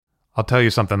I'll tell you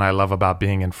something I love about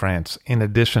being in France, in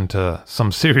addition to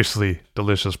some seriously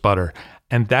delicious butter,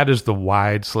 and that is the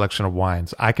wide selection of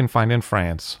wines I can find in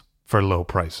France for low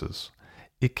prices.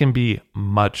 It can be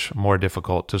much more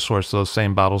difficult to source those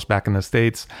same bottles back in the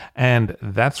States, and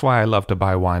that's why I love to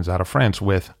buy wines out of France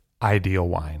with Ideal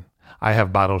Wine. I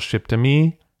have bottles shipped to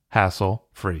me,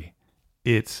 hassle-free.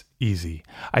 It's easy.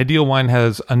 Ideal Wine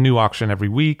has a new auction every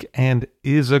week and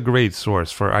is a great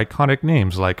source for iconic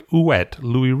names like Ouet,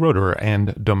 Louis Roeder,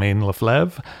 and Domaine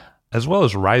Leflevre, as well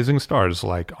as rising stars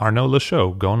like Arnaud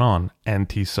Lachaud, Gonon, and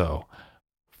Tissot.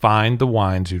 Find the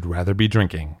wines you'd rather be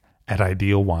drinking at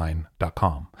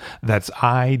idealwine.com. That's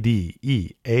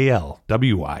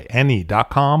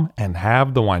IDEALWINE.com and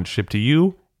have the wine shipped to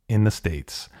you in the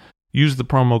States. Use the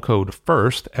promo code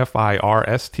FIRST,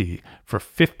 F-I-R-S-T, for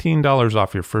 $15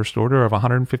 off your first order of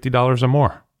 $150 or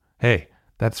more. Hey,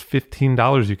 that's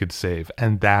 $15 you could save,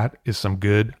 and that is some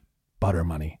good butter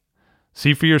money.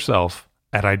 See for yourself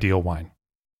at Ideal Wine.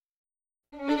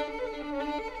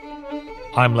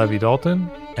 I'm Levi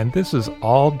Dalton, and this is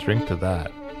All Drink to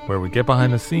That, where we get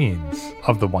behind the scenes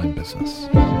of the wine business.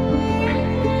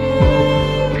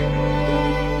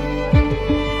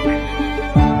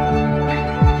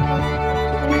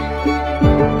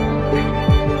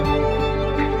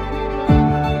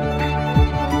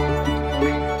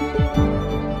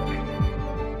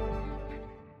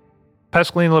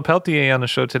 Pascaline Lepeltier on the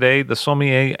show today, the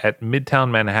sommelier at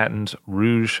Midtown Manhattan's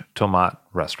Rouge Tomate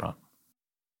restaurant.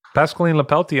 Pascaline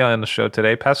Lepeltier on the show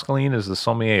today. Pascaline is the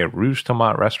sommelier at Rouge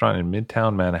Tomate restaurant in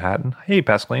Midtown Manhattan. Hey,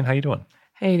 Pascaline, how you doing?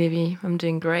 Hey, Levi. I'm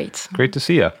doing great. Great to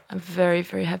see you. I'm very,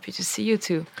 very happy to see you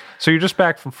too. So you're just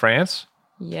back from France?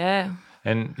 Yeah.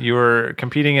 And you were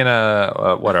competing in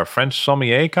a French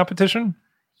sommelier competition?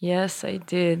 Yes, I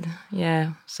did.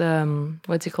 Yeah. So,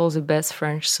 what they call the best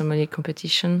French sommelier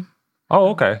competition.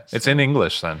 Oh, okay. It's in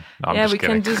English then. No, yeah, we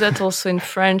can do that also in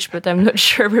French, but I'm not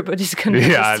sure everybody's going to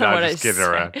understand what I say.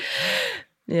 Around.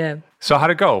 Yeah. So how'd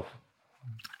it go?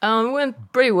 It went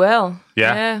pretty well.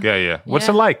 Yeah. What's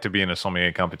it like to be in a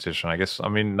sommelier competition?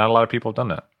 Not a lot of people have done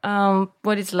that.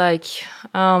 What it's like?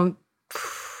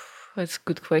 That's a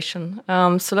good question.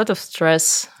 It's a lot of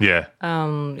stress. Yeah.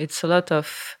 It's a lot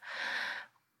of,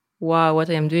 wow, what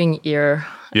I am doing here.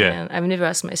 Yeah. And I've never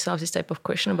asked myself this type of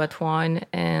question about wine.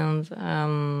 And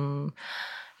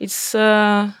it's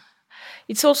also,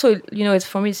 it's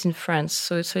for me, it's in France.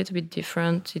 So it's a little bit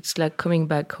different. It's like coming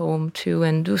back home too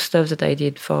and do stuff that I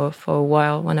did for a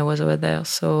while when I was over there.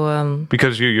 So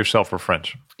because you yourself were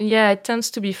French. Yeah, it tends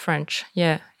to be French.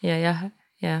 Yeah.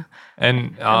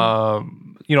 And,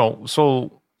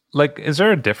 so... is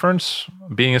there a difference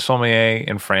being a sommelier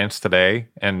in France today,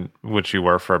 and which you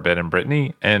were for a bit in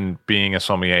Brittany, and being a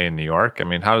sommelier in New York?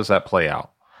 How does that play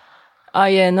out?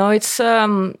 It's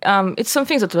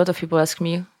something that a lot of people ask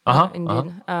me.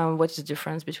 Indeed, what is the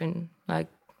difference between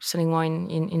selling wine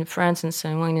in France and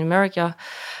selling wine in America?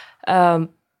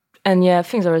 And I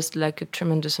think there is a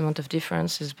tremendous amount of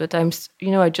differences. But I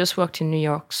just worked in New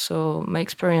York, so my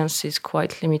experience is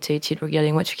quite limited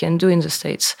regarding what you can do in the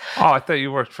States. Oh, I thought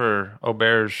you worked for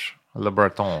Auberge Le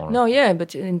Breton. No,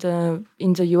 but in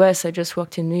the US, I just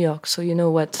worked in New York, so you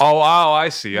know what? Oh, I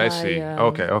see.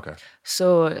 Okay.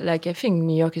 So, I think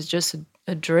New York is just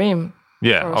a dream.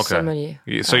 Yeah, okay. Sommelier.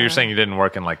 So you're saying you didn't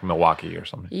work in Milwaukee or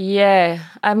something? Yeah,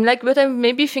 but I'm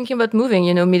maybe thinking about moving,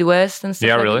 Midwest and stuff.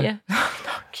 Yeah, really? That. Yeah,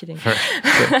 no, I'm kidding.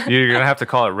 You're gonna have to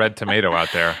call it red tomato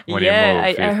out there when you move.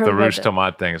 I heard the Rouge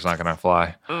Tomate thing is not gonna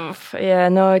fly. Yeah,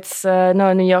 no, it's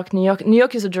no New York. New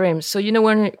York is a dream. So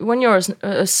when you're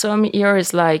a sommelier,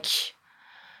 is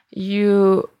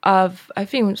you have, I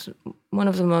think, one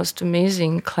of the most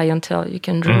amazing clientele you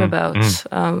can dream about.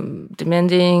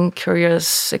 Demanding,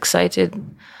 curious, excited,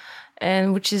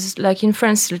 and which is in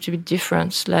France a little bit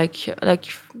different. Like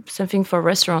something for a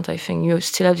restaurant, I think you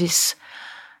still have this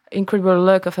incredible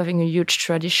luck of having a huge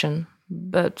tradition,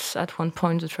 but at one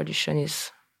point the tradition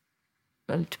is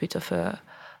a little bit of a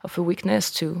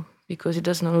weakness too, because it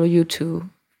doesn't allow you to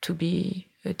be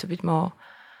a little bit more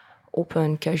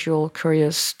open, casual,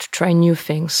 curious, to try new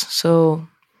things. So,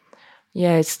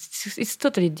 it's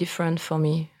totally different for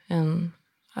me, and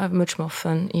I have much more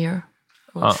fun here,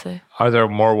 I would say. Are there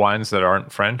more wines that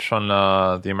aren't French on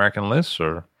the American list,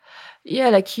 or? Yeah,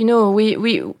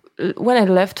 we when I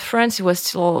left France, it was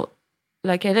still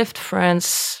I left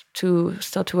France to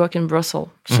start to work in Brussels.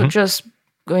 So just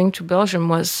going to Belgium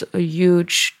was a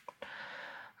huge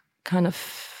kind of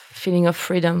feeling of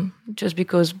freedom, just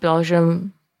because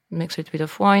Belgium makes a little bit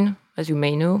of wine, as you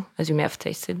may know, as you may have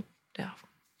tasted. Yeah,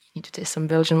 you need to taste some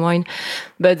Belgian wine,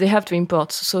 but they have to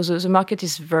import. So the market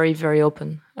is very, very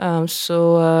open.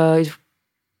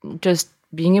 just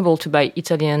being able to buy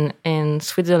Italian and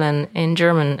Switzerland and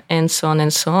German and so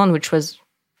on, which was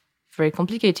very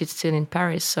complicated still in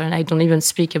Paris. And I don't even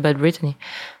speak about Brittany.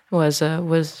 Was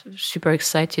super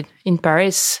excited. In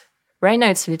Paris, right now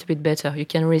it's a little bit better. You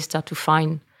can really start to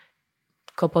find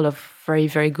a couple of very,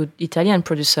 very good Italian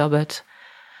producers, but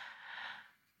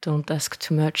don't ask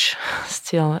too much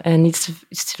still. And it's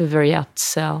still very hard to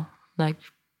sell. Like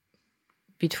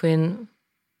between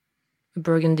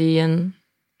Burgundy and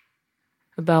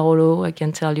a Barolo, I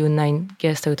can tell you 9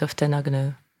 guests out of 10 are going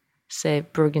to say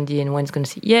Burgundy, and one's going to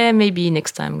say, yeah, maybe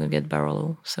next time I'm going to get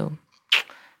Barolo. So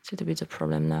it's a little bit of a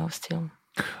problem now still.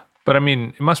 But I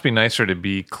mean, it must be nicer to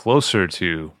be closer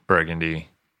to Burgundy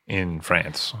in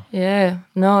France. Yeah,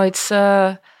 no, it's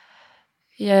a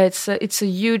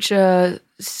huge,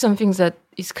 something that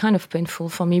is kind of painful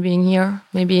for me being here.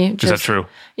 Maybe just, is that true?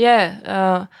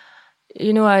 Yeah.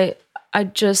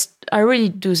 I really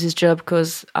do this job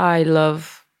because I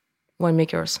love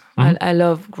winemakers. Mm-hmm. I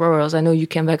love growers. I know you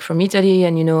came back from Italy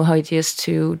and you know how it is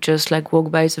to just like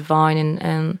walk by the vine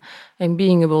and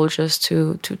being able just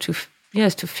to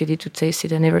feel it, to taste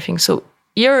it and everything. So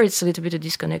here it's a little bit of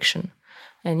disconnection.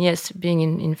 And yes, being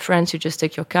in France, you just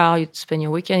take your car, you spend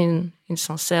your weekend in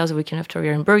Sancerre, the weekend after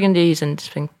you're in Burgundy, and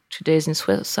spend 2 days in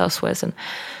Southwest. And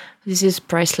this is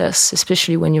priceless,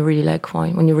 especially when you really like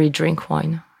wine, when you really drink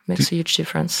wine. It makes a huge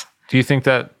difference. Do you think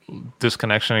that this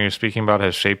connection you're speaking about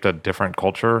has shaped a different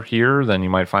culture here than you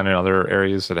might find in other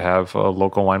areas that have a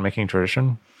local winemaking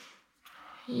tradition?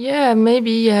 Yeah,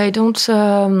 maybe. I don't...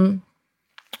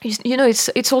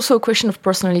 it's also a question of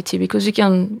personality, because you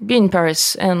can be in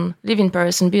Paris and live in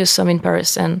Paris and be a somm in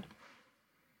Paris and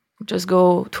just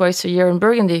go twice a year in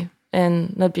Burgundy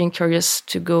and not being curious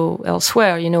to go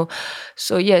elsewhere,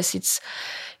 So yes, it's...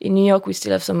 In New York, we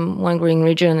still have some wine growing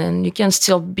region, and you can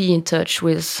still be in touch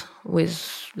with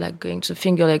like going to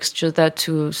Finger Lakes, just that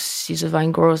to see the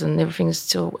vine growers, and everything is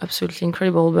still absolutely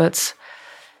incredible. But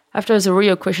after, it's a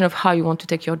real question of how you want to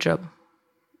take your job.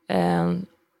 And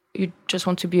you just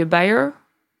want to be a buyer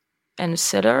and a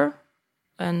seller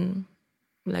and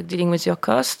like dealing with your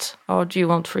costs, or do you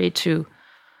want really to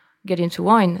get into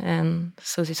wine? And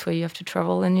so this way you have to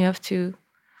travel and you have to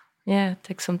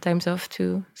take some time off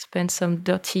to spend some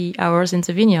dirty hours in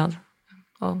the vineyard.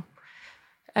 Well,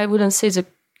 I wouldn't say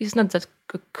it's not that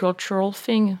a cultural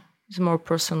thing. It's a more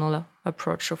personal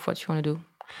approach of what you want to do.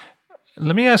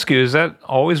 Let me ask you, has that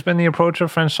always been the approach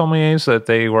of French sommeliers, that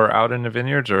they were out in the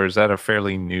vineyards, or is that a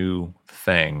fairly new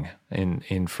thing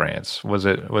in France? Was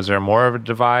there more of a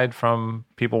divide from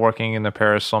people working in the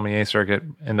Paris sommelier circuit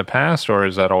in the past, or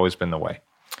has that always been the way?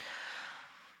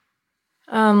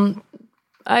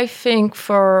 I think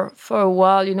for a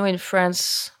while, in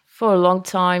France, for a long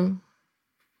time,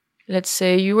 let's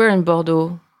say you were in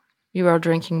Bordeaux, you are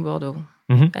drinking Bordeaux,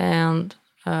 mm-hmm. and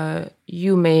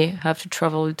you may have to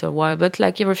travel a little while, but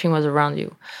like everything was around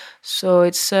you. So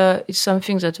it's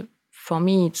something that for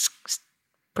me, it's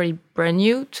pretty brand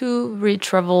new to really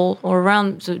travel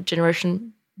around the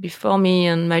generation before me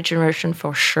and my generation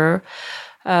for sure.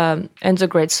 And the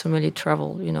great sommelier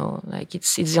travel, like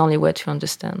it's the only way to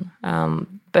understand.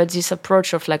 But this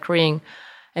approach of like reading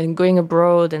and going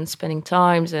abroad and spending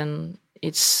times, and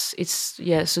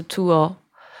the two are,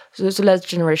 so the last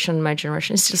generation, my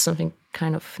generation, is still something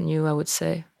kind of new, I would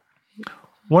say.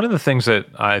 One of the things that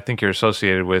I think you're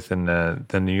associated with in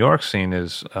the New York scene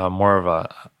is more of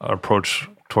a approach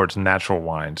towards natural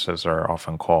wines, as they're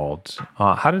often called.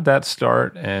 How did that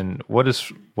start, and what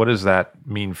does that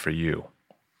mean for you?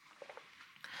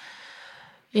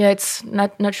 Yeah, it's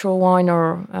not natural wine,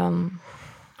 or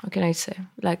how can I say,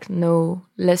 like no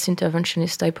less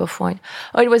interventionist type of wine.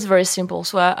 Oh, it was very simple.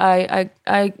 So I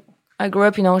grew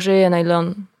up in Angers, and I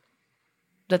learned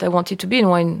that I wanted to be in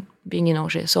wine, being in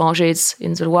Angers. So Angers, it's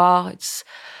in the Loire.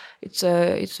 It's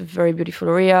a very beautiful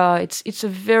area. It's a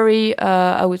very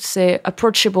I would say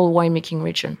approachable winemaking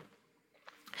region.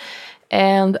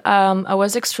 And I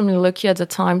was extremely lucky at the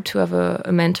time to have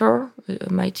a mentor,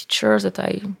 my teacher that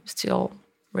I still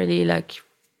really like.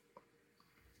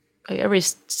 I really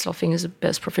still think is the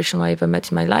best professional I ever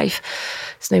met in my life.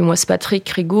 His name was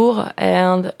Patrick Rigour,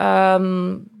 and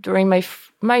during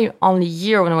my only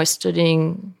year when I was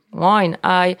studying wine,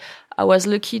 I was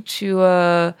lucky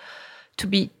to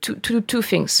do two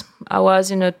things. I was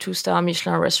in a 2-star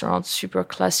Michelin restaurant, super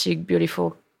classic,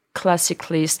 beautiful, classic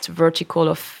list, vertical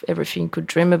of everything you could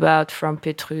dream about, from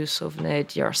Petrus, Sauvignon,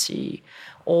 DRC,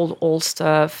 old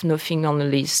stuff, nothing on the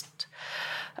list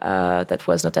that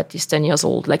was not at least 10 years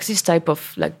old, like this type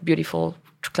of like beautiful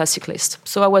classic list.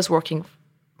 So I was working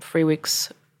 3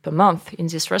 weeks per month in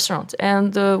this restaurant,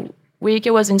 and week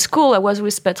I was in school, I was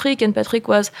with Patrick, and Patrick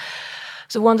was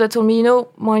the one that told me,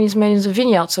 wine is made in the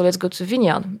vineyard, so let's go to the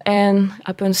vineyard. And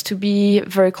happens to be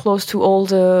very close to all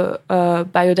the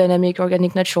biodynamic,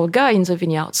 organic, natural guy in the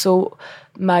vineyard. So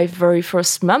my very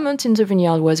first moment in the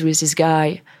vineyard was with this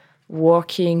guy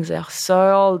working their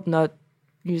soil, not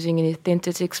using any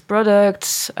synthetics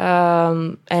products,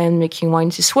 and making wine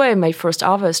this way. My first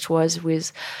harvest was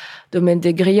with Domaine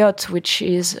des Griottes, which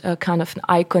is a kind of an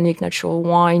iconic natural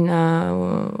wine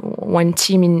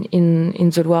team in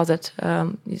the Loire that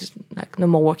is like no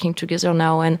more working together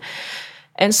now.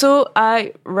 And so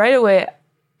I right away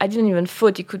I didn't even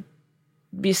thought it could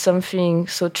be something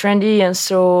so trendy and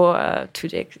so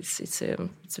today it's a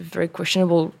very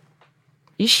questionable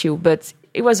issue, but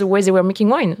it was the way they were making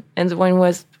wine, and the wine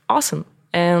was awesome.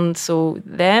 And so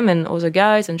them and other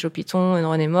guys and Joe Piton and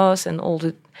René Moss and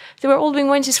they were all doing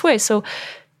wine this way. So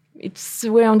it's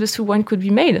the way I understood wine could be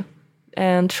made.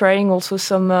 And trying also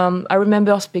some, I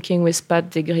remember speaking with Pat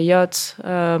des Griottes,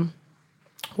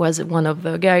 was one of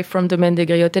the guys from Domaine des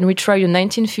Griottes, and we tried in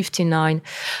 1959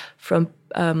 from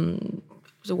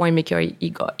the winemaker he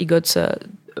got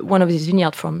one of his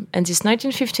vineyards from. And this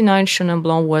 1959 Chenin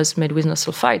Blanc was made with no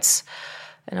sulfites.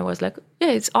 And I was like, yeah,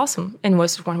 it's awesome. And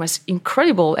one was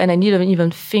incredible. And I didn't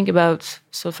even think about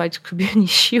sulfites could be an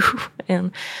issue.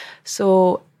 And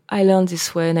so I learned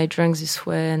this way and I drank this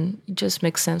way, and it just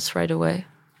makes sense right away.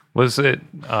 Was it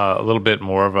a little bit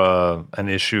more of an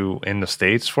issue in the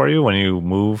States for you when you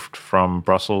moved from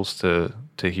Brussels to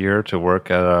here to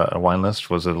work at a wine list?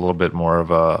 Was it a little bit more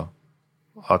of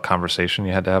a conversation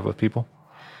you had to have with people?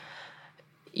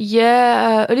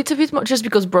 Yeah, a little bit more, just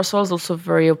because Brussels is also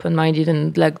very open-minded,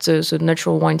 and like the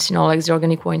natural wine scene, like the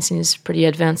organic wine scene is pretty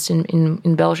advanced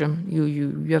in Belgium.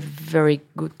 You have very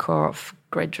good core of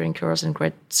great drinkers and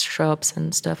great shops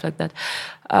and stuff like that.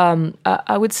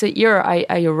 I would say here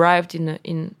I arrived in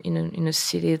a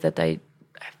city that I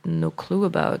have no clue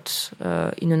about,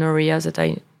 in an area that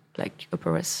I like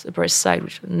Upper West Side,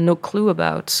 which no clue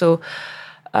about. So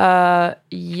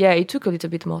it took a little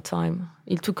bit more time.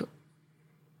 It took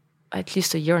at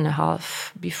least a year and a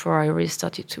half before I really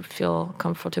started to feel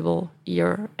comfortable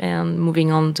here and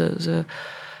moving on the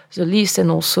list, and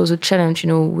also the challenge.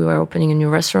 We were opening a new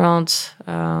restaurant.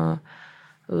 A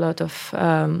lot of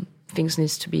things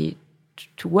needs to be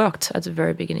worked at the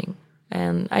very beginning,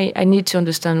 and I need to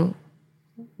understand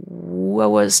who I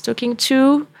was talking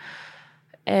to,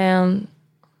 and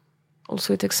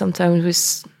also it takes some time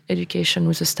with education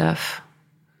with the staff.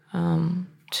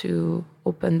 To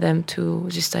open them to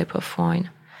this type of wine.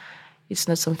 It's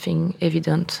not something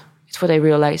evident. It's what I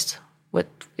realized. What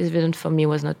is evident for me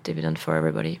was not evident for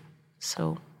everybody.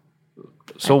 So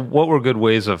what were good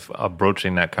ways of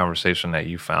broaching that conversation that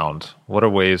you found? What are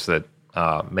ways that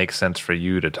make sense for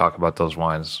you to talk about those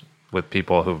wines with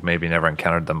people who've maybe never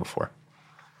encountered them before?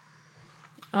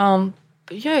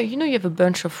 You have a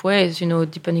bunch of ways,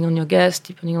 depending on your guest,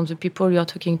 depending on the people you're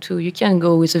talking to. You can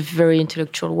go with a very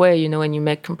intellectual way, and you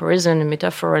make comparison and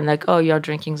metaphor, and like, oh, you're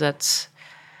drinking that.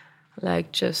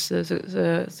 Like just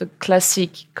the classic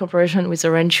comparison with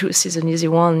orange juice is an easy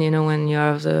one, when you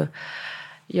have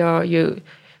you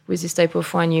with this type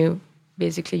of wine, you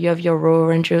have your raw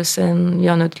orange juice and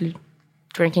you're not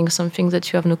drinking something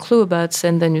that you have no clue about,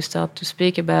 and then you start to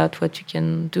speak about what you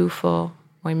can do for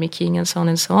winemaking and so on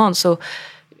and so on. So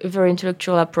a very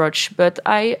intellectual approach. But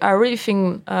I really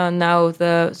think now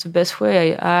the best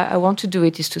way I want to do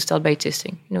it is to start by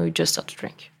tasting. You just start to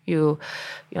drink. You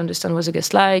understand what the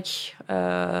guests like.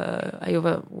 I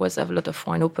always have a lot of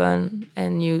wine open,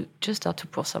 and you just start to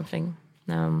pour something.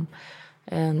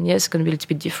 And yes, it's going to be a little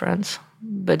bit different.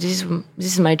 But this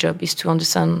is my job, is to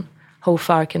understand how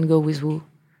far I can go with who.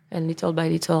 And little by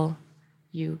little,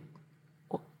 you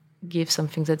give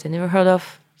something that they never heard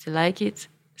of, they like it,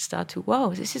 start to, wow,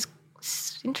 this is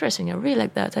interesting, I really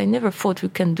like that, I never thought we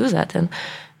can do that, and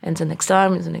the next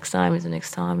time, and the next time, and the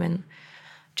next time, and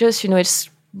just,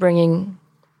 it's bringing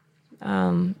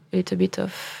a little bit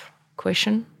of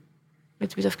question, a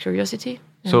little bit of curiosity.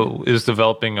 So is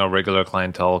developing a regular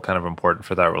clientele kind of important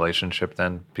for that relationship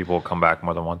then? People will come back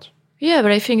more than once? Yeah,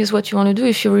 but I think it's what you want to do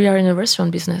if you really are in a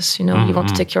restaurant business. You want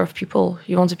to take care of people.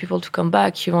 You want the people to come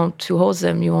back. You want to host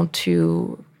them. You want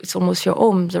to. It's almost your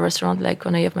home. The restaurant, like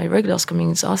when I have my regulars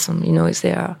coming, it's awesome. It's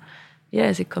there.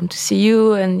 Yeah, they come to see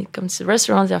you, and you come to the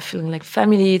restaurant. They're feeling like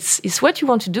family. It's what you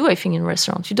want to do. I think in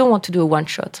restaurants, you don't want to do a one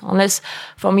shot, unless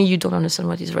for me you don't understand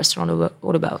what is restaurant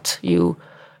all about. You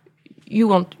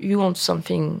want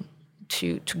something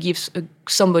to give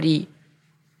somebody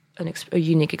a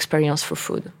unique experience for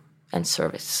food and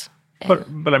service.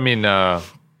 But I mean,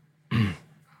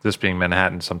 this being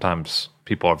Manhattan, sometimes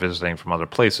people are visiting from other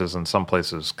places, and some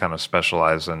places kind of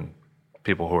specialize in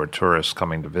people who are tourists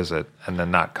coming to visit and then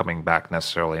not coming back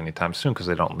necessarily anytime soon because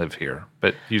they don't live here.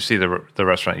 But you see the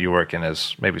restaurant you work in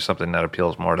as maybe something that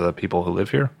appeals more to the people who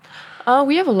live here?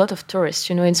 We have a lot of tourists.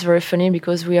 It's very funny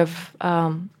because we have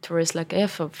tourists like I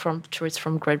have from tourists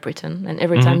from Great Britain, and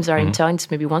every time they're in town,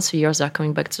 it's maybe once a year they're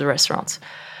coming back to the restaurant,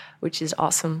 which is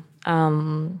awesome.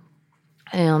 And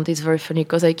it's very funny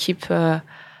because I keep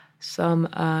some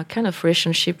kind of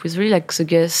relationship with really like the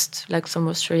guests, like some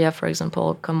Australia, for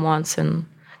example, come once and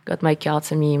got my card,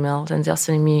 send me emails, and they're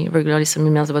sending me regularly some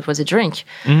emails about what they drink.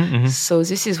 So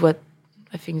this is what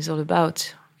I think it's all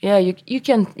about. Yeah, you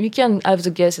can have the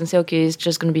guest and say, okay, it's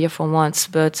just going to be here for once,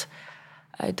 but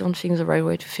I don't think the right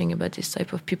way to think about this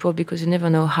type of people because you never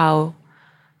know how.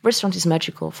 Restaurant is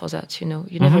magical for that, you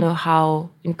never know how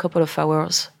in a couple of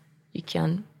hours you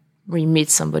can really meet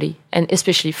somebody, and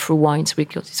especially through wines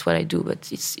because it's what I do,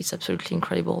 but it's absolutely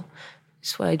incredible.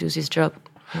 It's what I do, this job.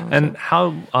 And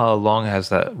how long has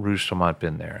that Rouge Tomate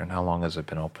been there, and how long has it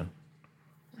been open?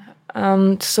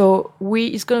 So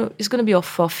it's gonna be our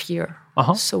 4th year.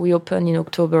 So we opened in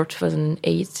October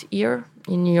 2008 here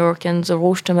in New York, and the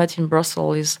Rouge Tomate in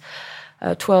Brussels is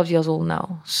 12 years old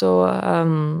now. So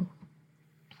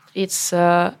it's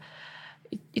a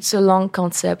long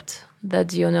concept that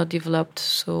the owner developed.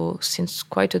 So since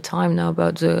quite a time now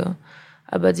about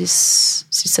this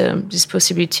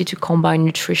possibility to combine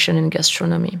nutrition and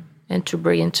gastronomy and to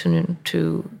bring into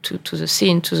to the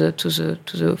scene, to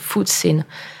the food scene.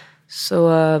 So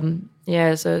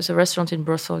the restaurant in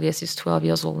Brussels, yes, is 12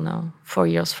 years old now. 4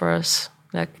 years for us.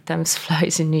 Like time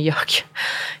flies in New York.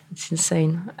 It's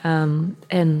insane.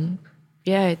 And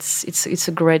yeah, it's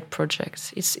a great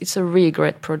project. It's a really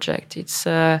great project. It's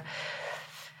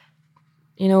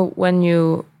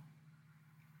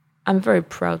I'm very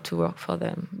proud to work for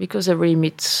them because they really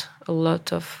meet a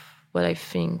lot of what I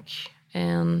think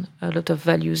and a lot of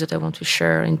values that I want to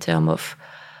share in terms of,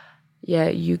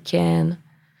 you can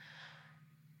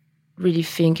really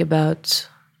think about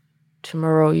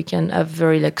tomorrow. You can have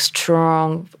very like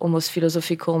strong, almost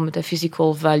philosophical,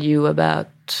 metaphysical value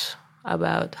about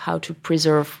how to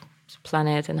preserve the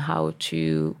planet and how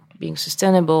to being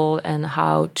sustainable and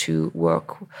how to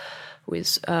work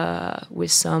with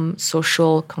some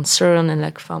social concern and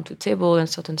like farm to table and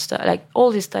certain stuff. Like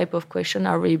all this type of question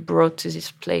are really brought to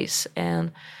this place,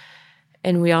 and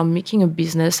we are making a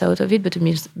business out of it, but a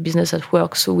business that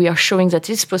works. So we are showing that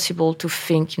it's possible to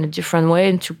think in a different way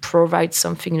and to provide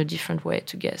something in a different way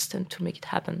to guests and to make it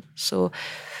happen. So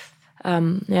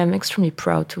I'm extremely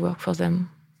proud to work for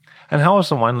them. And how has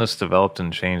the wine list developed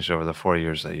and changed over the 4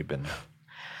 years that you've been there?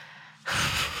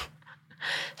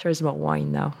 There is more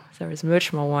wine now. There is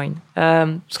much more wine.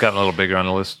 It's gotten a little bigger on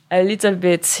the list? A little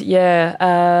bit,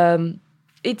 yeah.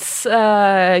 It's,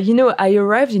 I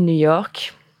arrived in New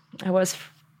York. I was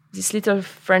this little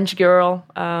French girl,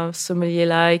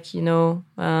 sommelier-like, doing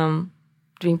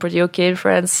pretty okay in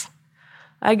France.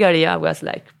 I got here, I was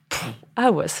like, I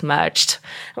was smashed.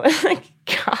 I was like,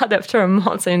 God, after a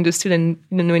month I understood and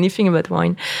didn't know anything about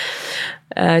wine,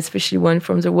 especially one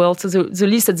from the world. So the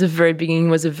list at the very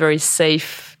beginning was a very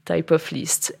safe type of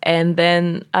list. And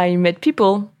then I met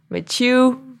people, met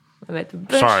you, I met a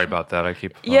bunch. Sorry about that, I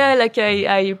keep... Yeah,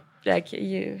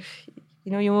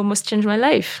 you almost changed my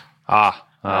life.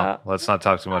 Let's not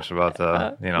talk too much about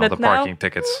the parking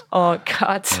tickets. Oh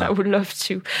God, I would love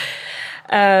to.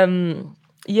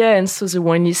 And so the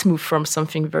wine list moved from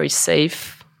something very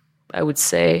safe, I would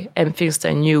say, and things that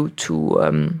I knew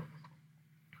to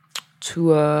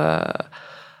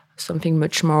something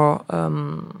much more,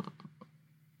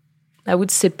 I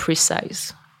would say,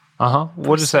 precise.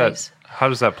 What is that? How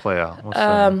does that play out?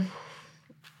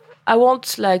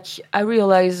 I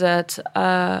realize that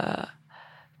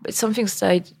it's something that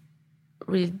I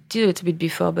really did it a bit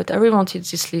before, but I really wanted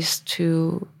this list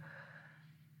to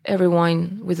every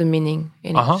wine with a meaning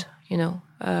in it.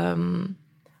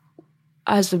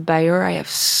 As a buyer, I have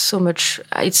so much.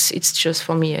 It's just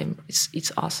for me.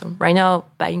 It's awesome. Right now,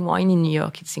 buying wine in New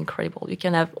York, it's incredible. You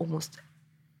can have almost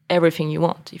everything you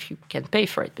want if you can pay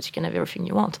for it, but you can have everything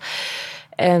you want.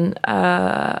 And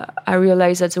I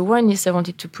realized that the wine list I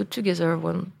wanted to put together,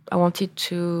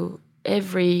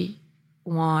 every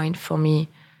wine for me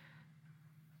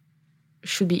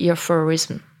should be here for a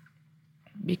reason,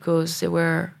 because they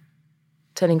were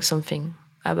telling something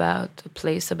about a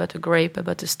place, about a grape,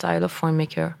 about a style of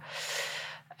winemaker.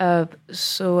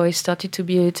 So I started to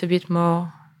be a little bit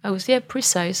more,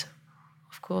 precise,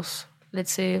 of course.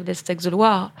 Let's take the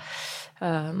Loire.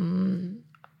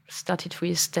 Started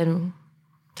with 10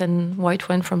 10 white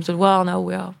wine from the Loire. Now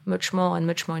we are much more and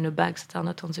much more in the bags that are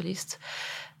not on the list.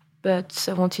 But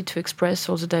I wanted to express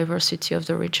all the diversity of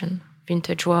the region,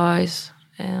 vintage-wise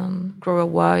and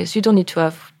grower-wise. You don't need to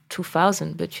have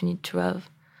 2,000, but you need to have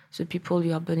the people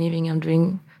you are believing and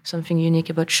doing something unique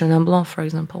about Chenin Blanc, for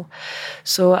example.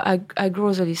 So I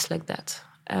grow the list like that,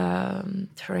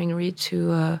 trying really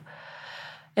to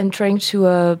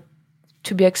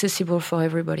be accessible for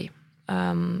everybody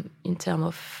in terms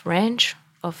of range,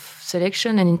 of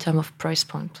selection, and in terms of price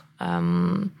point.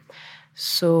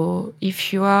 So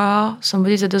if you are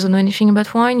somebody that doesn't know anything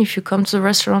about wine, if you come to the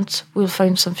restaurant, we'll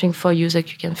find something for you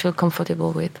that you can feel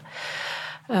comfortable with.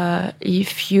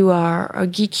 If you are a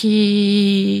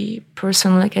geeky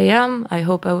person like I am, I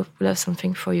hope I will have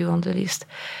something for you on the list.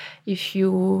 If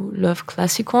you love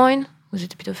classic wine with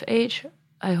a bit of age,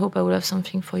 I hope I will have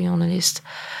something for you on the list.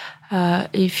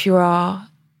 If you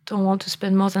don't want to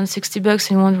spend more than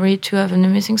 $60 and want really to have an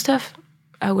amazing stuff,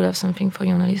 I will have something for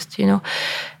you on the list,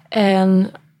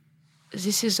 And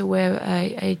this is the way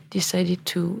I decided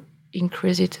to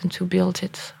increase it and to build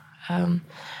it.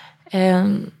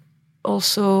 And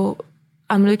also,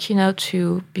 I'm looking out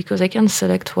because I can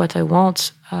select what I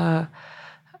want. I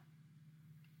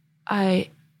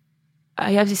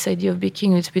have this idea of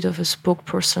being a little bit of a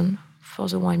spokesperson for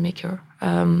the winemaker.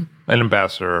 An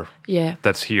ambassador. Yeah.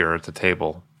 That's here at the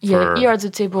table. Yeah, here at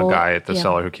the table. A guy at the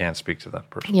cellar who can't speak to that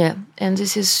person. Yeah, and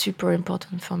this is super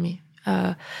important for me.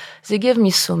 They gave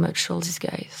me so much, all these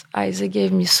guys. They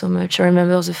gave me so much. I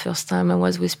remember the first time I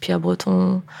was with Pierre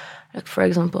Breton, like for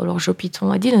example, or Jo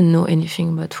Piton. I didn't know anything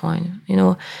about wine,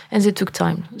 and they took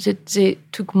time. They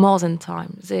took more than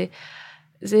time. They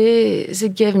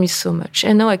gave me so much.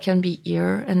 And now I can be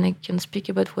here and I can speak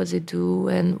about what they do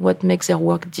and what makes their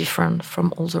work different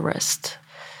from all the rest.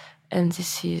 And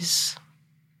this is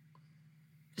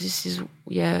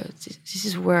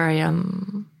where I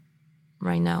am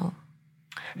right now.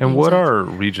 And what are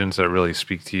regions that really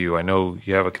speak to you? I know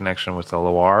you have a connection with the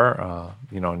Loire,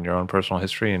 in your own personal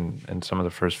history and some of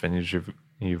the first vineyards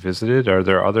you visited. Are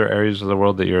there other areas of the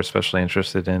world that you're especially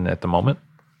interested in at the moment?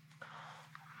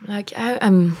 Like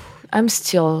I'm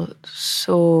still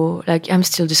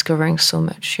discovering so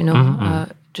much,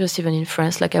 just even in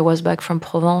France. Like I was back from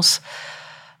Provence,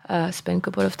 spent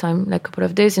a couple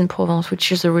of days in Provence,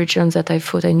 which is a region that I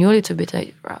thought I knew a little bit.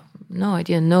 I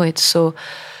didn't know it. So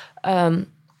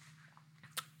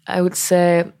I would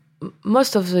say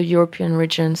most of the European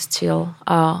regions still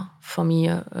are, for me,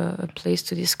 a place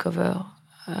to discover.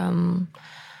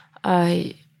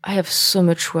 I have so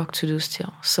much work to do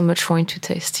still, so much wine to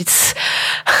taste. It's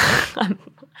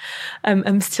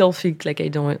I'm still think like I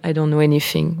don't know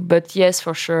anything. But yes,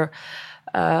 for sure,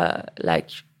 like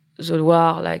the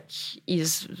Loire,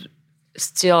 is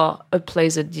still a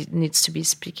place that needs to be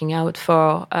speaking out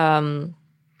for.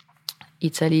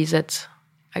 Italy that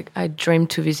I dream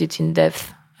to visit in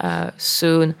depth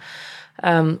soon.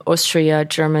 Austria,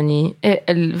 Germany, I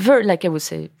would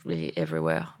say really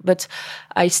everywhere. But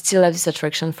I still have this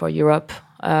attraction for Europe.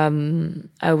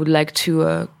 I would like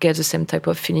to get the same type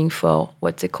of feeling for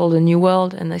what they call the New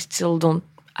World, and I still don't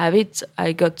have it.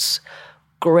 I got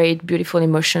great, beautiful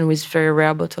emotion with very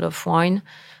rare bottle of wine.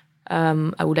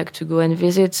 I would like to go and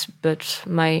visit, but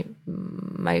my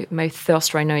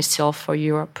thirst right now is still for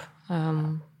Europe.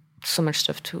 So much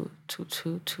stuff to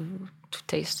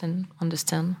taste and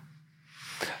understand.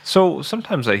 So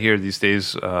sometimes I hear these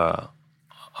days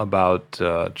about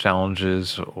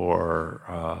challenges or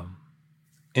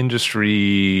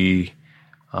industry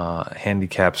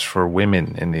handicaps for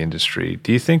women in the industry.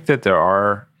 Do you think that there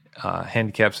are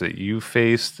handicaps that you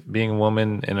faced being a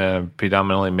woman in a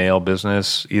predominantly male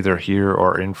business, either here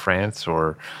or in France,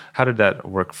 or how did that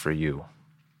work for you?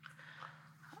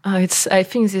 I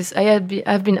think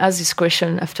I've been asked this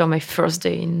question after my first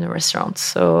day in the restaurant.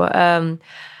 So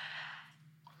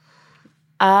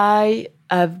I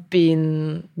have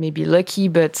been maybe lucky,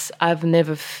 but I've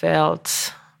never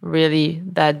felt really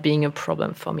that being a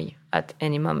problem for me at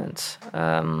any moment.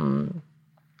 Nor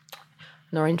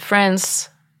in France,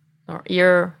 nor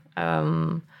here.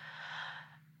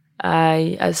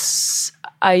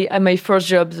 My first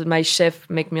job, my chef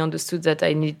make me understood that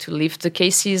I need to lift the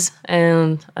cases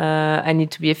and I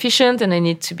need to be efficient and I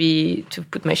need to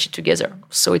put my shit together.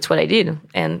 So it's what I did,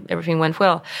 and everything went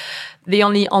well. The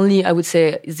only I would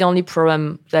say is the only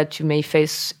problem that you may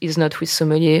face is not with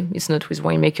sommelier, it's not with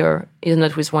winemaker, it's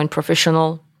not with wine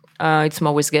professional. It's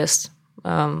more with guests.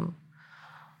 You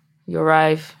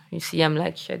arrive, you see, I'm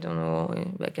like, I don't know,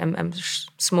 like I'm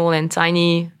small and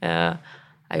tiny.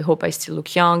 I hope I still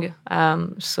look young.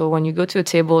 So when you go to a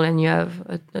table and you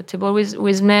have a table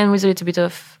with men with a little bit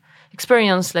of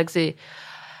experience, like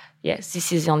yes,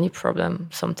 this is the only problem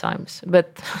sometimes.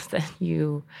 But then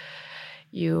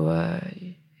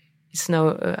it's no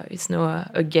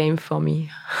a game for me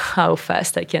how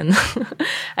fast I can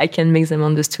I can make them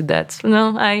understood that.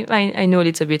 No, I know a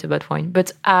little bit about wine,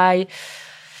 but I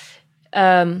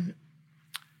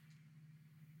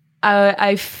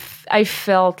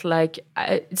felt like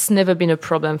it's never been a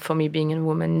problem for me being a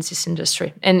woman in this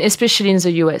industry, and especially in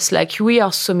the US. Like, we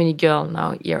are so many girls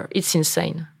now here, it's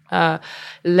insane.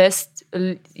 Less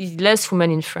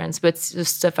women in France, but the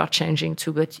stuff are changing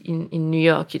too. But in New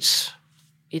York, it's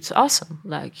awesome.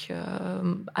 Like,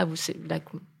 I would say, like,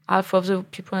 half of the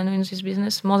people I know in this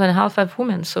business, more than half, are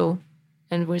women. So,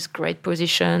 and with great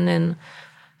position, and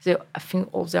I think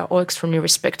they're all extremely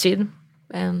respected,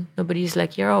 and nobody's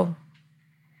like, you're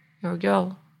a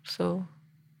girl. So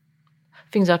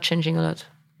things are changing a lot.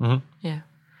 Mm-hmm. Yeah.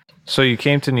 So you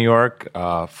came to New York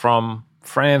from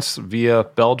France via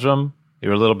Belgium. You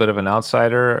were a little bit of an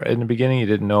outsider in the beginning. You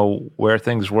didn't know where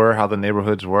things were, how the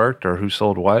neighborhoods worked, or who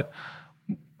sold what.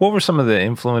 What were some of the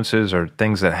influences or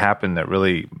things that happened that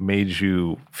really made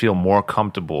you feel more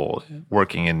comfortable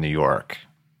working in New York?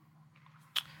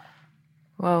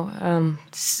 Well,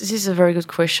 this is a very good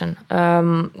question.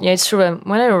 Yeah, it's true.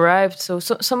 When I arrived, so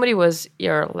somebody was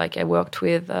here. Like, I worked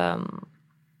with a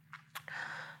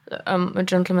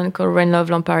gentleman called Rain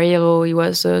Lepeltier. He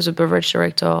was the beverage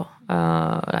director,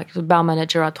 like the bar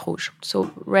manager at Rouge.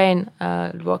 So Rain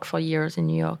worked for years in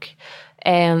New York,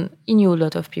 and he knew a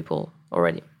lot of people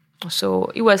already. So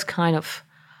he was kind of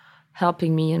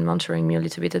helping me and mentoring me a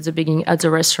little bit at the beginning at the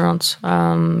restaurant,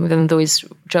 even though his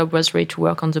job was really to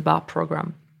work on the bar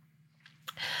program.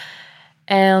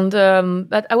 And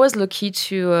but I was lucky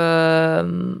to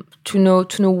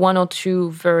know one or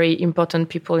two very important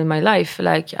people in my life.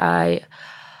 Like, the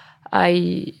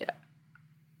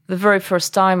very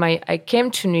first time I came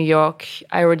to New York,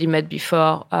 I already met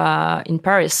before in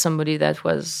Paris somebody that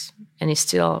was, and is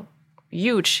still,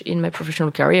 huge in my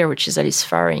professional career, which is Alice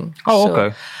Faring. Oh,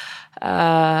 okay.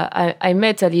 I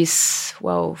met Alice,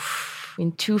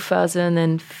 in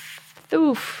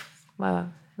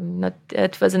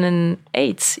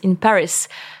 2008 in Paris,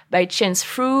 by chance,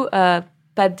 through Pat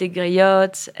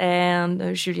Desgriottes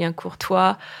and Julien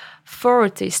Courtois, for a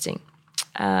tasting,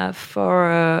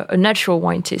 for a natural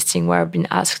wine tasting, where I've been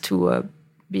asked to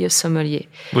be a sommelier.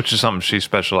 Which is something she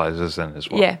specializes in as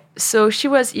well. Yeah. So she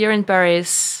was here in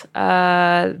Paris.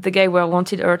 The guy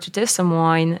wanted her to taste some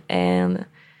wine,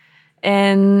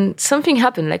 and something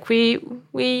happened. Like, we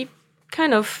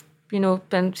kind of,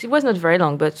 and it was not very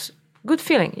long, but good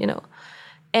feeling,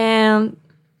 And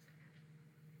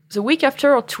the week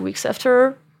after, or 2 weeks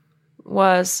after,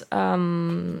 was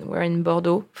we're in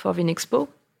Bordeaux for Vinexpo,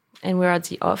 and we're at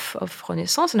the off of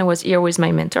Renaissance, and I was here with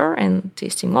my mentor and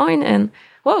tasting wine, and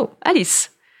whoa, Alice.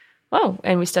 Wow.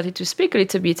 And we started to speak a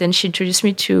little bit, and she introduced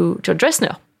me to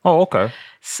Dressner. Oh, okay.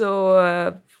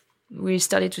 So we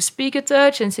started to speak a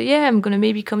touch and say, yeah, I'm going to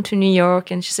maybe come to New York.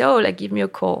 And she said, oh, like, give me a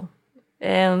call.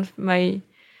 And the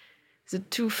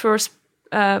two first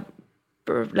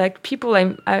people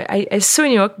I saw in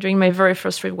New York during my very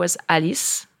first trip was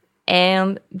Alice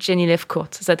and Jenny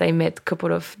Lefcourt, that I met a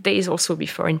couple of days also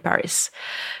before in Paris.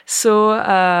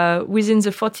 So within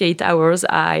the 48 hours,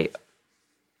 I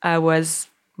was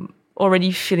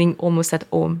already feeling almost at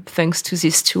home, thanks to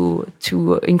these two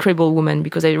incredible women,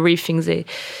 because I really think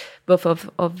both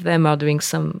of them are doing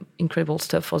some incredible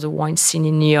stuff for the wine scene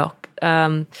in New York.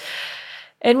 And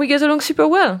we get along super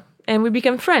well, and we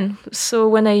became friends. So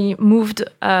when I moved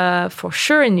for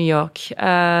sure in New York,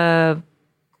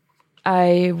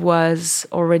 I was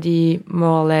already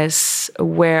more or less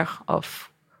aware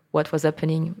of what was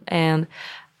happening. And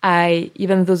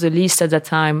even though the list at that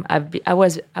time, I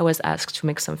was asked to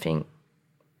make something,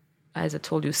 as I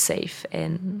told you, safe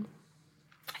and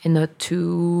not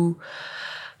too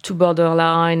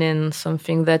borderline, and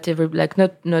something that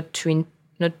not too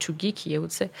geeky, I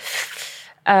would say.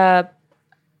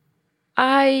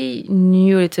 I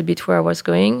knew a little bit where I was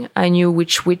going. I knew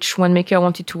which winemaker I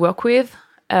wanted to work with.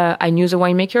 I knew the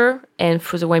winemaker, and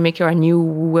through the winemaker, I knew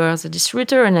who was the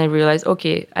distributor, and I realized,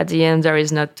 okay, at the end, there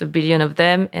is not a billion of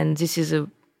them, and this is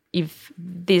if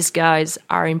these guys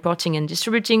are importing and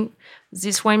distributing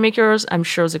these winemakers, I'm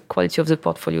sure the quality of the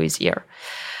portfolio is here.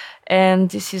 And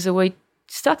this is the way it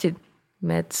started.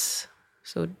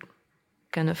 So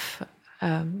kind of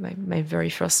my very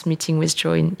first meeting with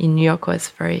Joe in New York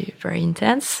was very, very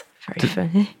intense. Very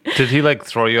funny. Did he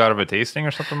throw you out of a tasting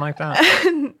or something like that?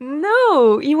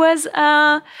 No, he was.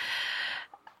 I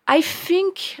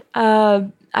think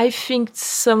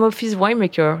some of his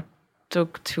winemaker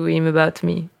talk to him about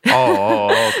me.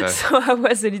 Okay. So I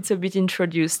was a little bit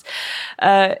introduced.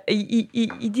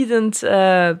 He didn't.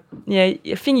 I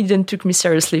think he didn't took me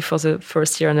seriously for the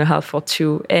first year and a half or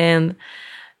two. And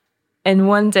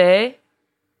one day,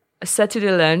 a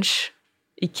Saturday lunch,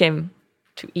 he came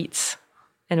to eat,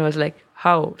 and I was like,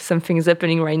 "How something is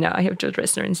happening right now? I have just my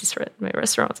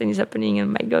restaurant, and it's happening.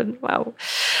 And my God, wow!"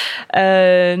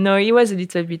 No, he was a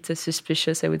little bit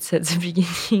suspicious, I would say, at the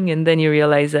beginning, and then he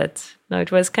realized that no,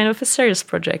 it was kind of a serious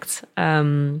project.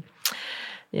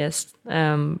 Yes,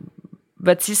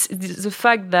 but the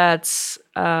fact that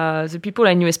the people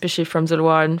I knew, especially from the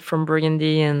Loire, from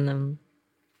Burgundy, and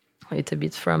a little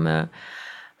bit from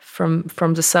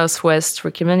the southwest,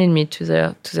 recommended me to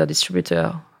their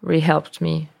distributor, really helped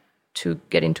me to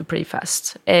get into pretty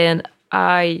fast. And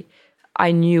I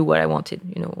knew what I wanted.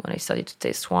 When I started to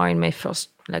taste wine, my first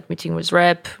meeting with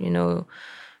rep,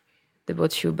 they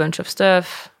bought you a bunch of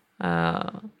stuff.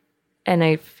 And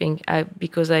I think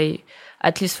because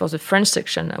at least for the French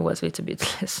section, I was a little bit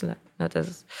less, not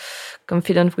as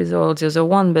confident with all the other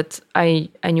one, but I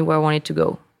knew where I wanted to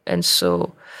go. And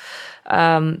so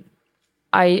I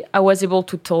was able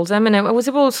to tell them, and I was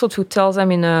able also to tell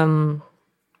them in a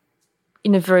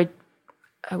very,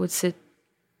 I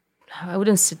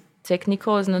wouldn't say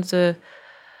technical, is not the,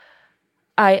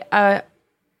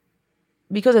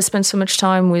 because I spent so much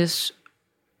time with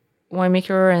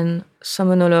winemaker and some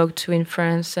monologue too in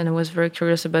France, and I was very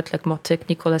curious about more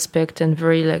technical aspect and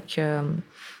very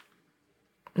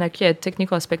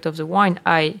technical aspect of the wine.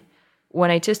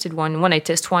 When I test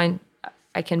wine,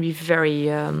 I can be very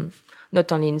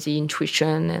not only in the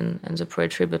intuition and the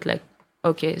poetry, but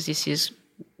okay, this is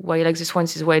why I like this one,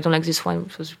 this is why I don't like this one,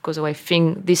 because I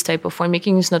think this type of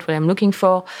winemaking is not what I'm looking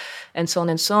for, and so on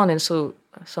and so on. And so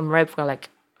some rep were like,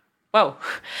 wow.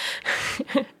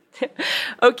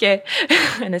 Okay.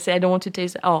 And I say, I don't want to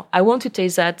taste that. Oh, I want to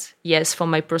taste that, yes, for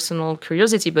my personal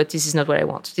curiosity, but this is not what I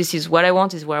want. This is what I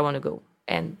want, is where I want to go.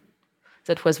 And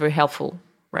that was very helpful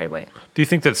right away. Do you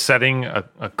think that setting a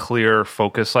clear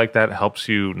focus like that helps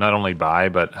you not only buy,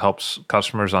 but helps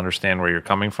customers understand where you're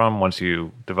coming from once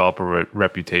you develop a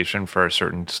reputation for a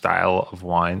certain style of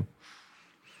wine?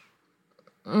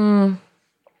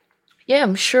 Yeah,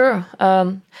 I'm sure.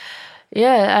 I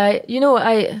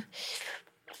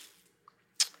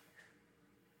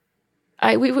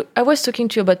was talking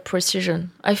to you about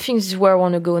precision. I think this is where I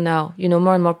want to go now.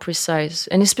 More and more precise,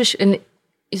 and especially,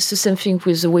 it's the same thing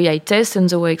with the way I taste and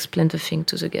the way I explain the thing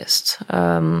to the guests.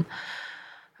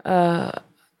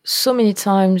 So many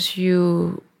times,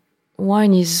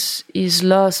 wine is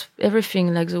lost.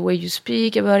 Everything, the way you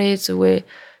speak about it, the way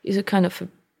is a kind of a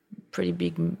pretty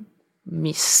big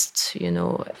mist,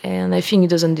 And I think it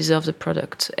doesn't deserve the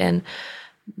product. And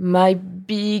my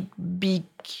big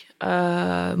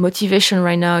motivation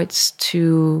right now is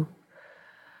to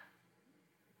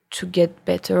get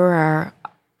better at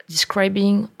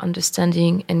describing,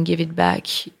 understanding, and give it back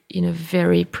in a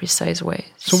very precise way.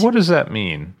 So what does that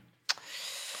mean?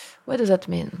 What does that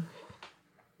mean?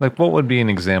 What would be an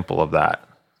example of that?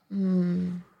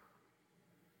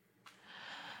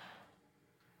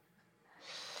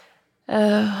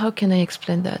 How can I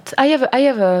explain that?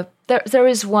 There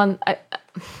is one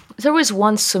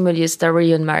sommelier that I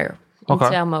really admire in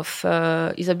terms of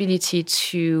his ability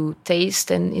to taste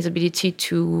and his ability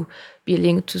to be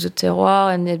linked to the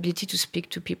terroir and the ability to speak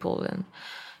to people. And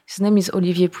his name is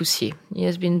Olivier Poussier. He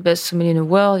has been best sommelier in the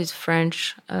world. He's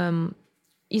French.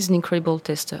 He's an incredible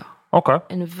taster. Okay.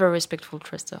 And a very respectful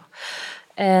taster.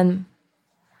 And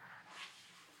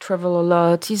travel a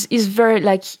lot. He's very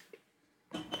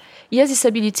he has this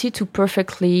ability to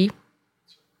perfectly,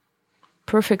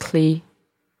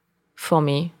 for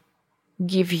me,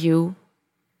 give you,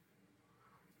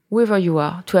 wherever you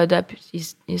are, to adapt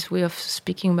his way of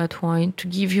speaking about wine, to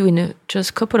give you in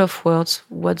just a couple of words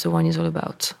what the wine is all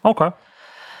about. Okay.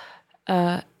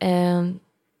 And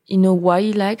you know why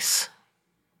he likes,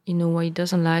 you know why he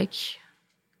doesn't like.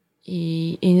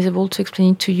 He is able to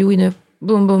explain it to you in a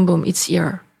boom, boom, boom. It's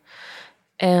here.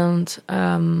 And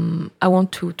I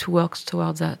want to work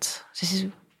towards that. Is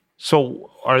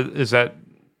that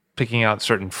picking out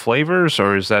certain flavors,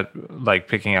 or is that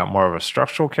picking out more of a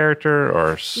structural character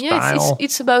or style? Yeah,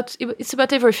 it's about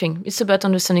everything. It's about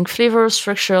understanding flavor,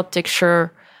 structure,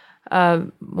 texture,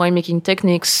 winemaking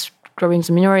techniques, growing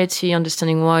the minority,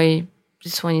 understanding why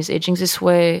this wine is aging this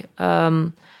way,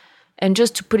 and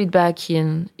just to put it back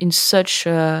in such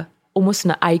almost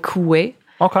in a haiku way.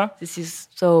 Okay. This is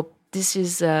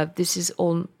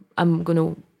all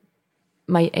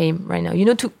my aim right now,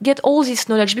 to get all this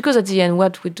knowledge, because at the end,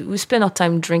 what we do, we spend our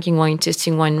time drinking wine,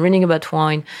 tasting wine, reading about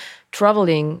wine,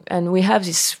 traveling, and we have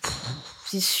this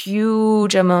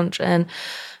huge amount, and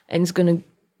it's gonna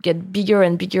get bigger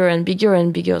and bigger and bigger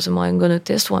and bigger the more I'm gonna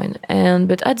taste wine.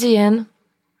 But at the end,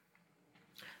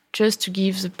 just to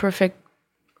give the perfect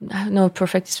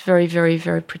is very, very,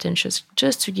 very pretentious.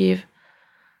 Just to give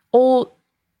all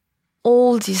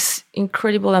this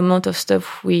incredible amount of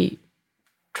stuff we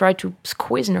try to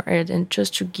squeeze in our head, and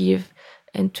just to give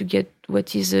and to get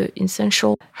what is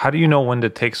essential. How do you know when to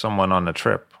take someone on a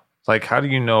trip? Like, how do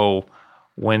you know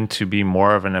when to be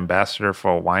more of an ambassador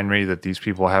for a winery that these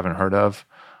people haven't heard of,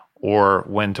 or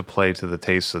when to play to the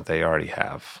tastes that they already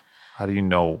have? How do you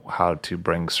know how to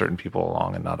bring certain people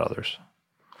along and not others?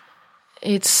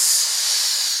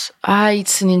 It's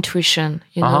an intuition,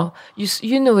 you know.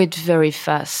 You know it very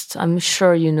fast. I'm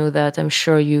sure you know that. I'm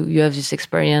sure you have this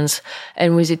experience.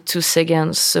 And with it 2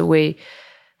 seconds, the way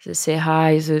they say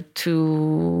hi, the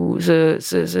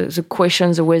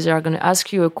questions, the way they are going to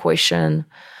ask you a question,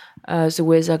 the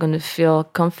way they're going to feel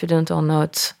confident or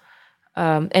not.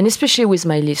 And especially with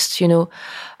my list, you know,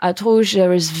 at Rouge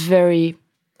there is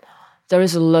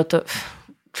a lot of,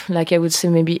 like I would say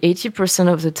maybe 80%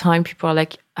 of the time people are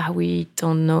like, we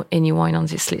don't know any wine on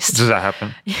this list. Does that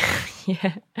happen?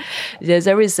 Yeah.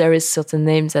 There is certain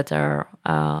names that are,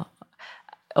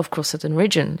 of course, certain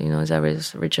region. You know, there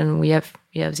is region, we have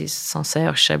this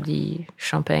Sancerre, Chablis,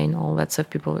 Champagne, all that stuff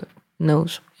people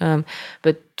knows.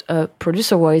 But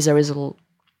producer-wise, there is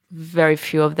very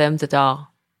few of them that are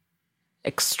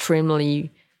extremely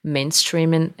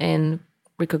mainstream and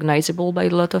recognizable by a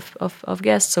lot of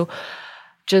guests. So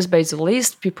just by the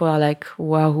list, people are like,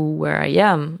 wow, where I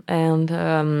am. And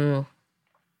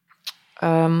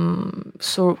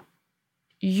so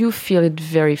you feel it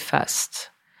very fast.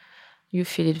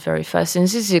 And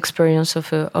this is the experience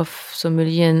of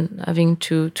sommelier and having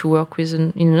to work with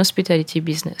in an hospitality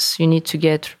business. You need to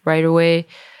get right away.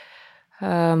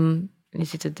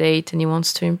 Is it a date and he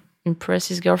wants to impress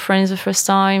his girlfriend the first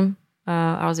time?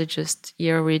 Are they just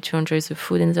here really to enjoy the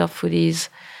food and their foodies?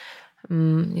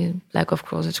 Like, of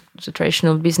course, it's the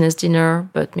traditional business dinner,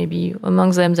 but maybe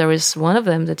among them there is one of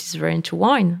them that is very into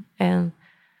wine, and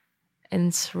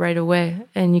it's right away,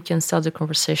 and you can start the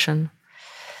conversation,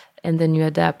 and then you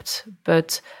adapt.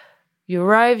 But you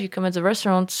arrive, you come at the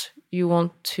restaurant, you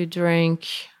want to drink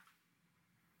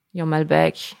your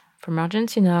Malbec from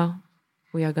Argentina.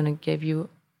 I'm going to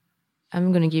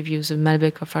give you the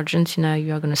Malbec of Argentina.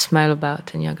 You are going to smile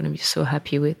about, and you're going to be so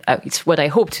happy with. It's what I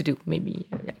hope to do. Maybe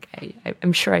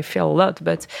I'm sure I fail a lot,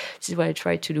 but this is what I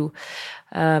try to do.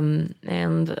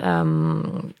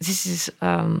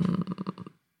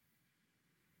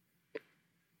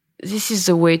 This is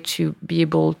the way to be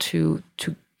able to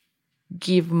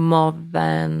give more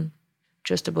than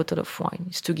just a bottle of wine.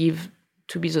 Is to be the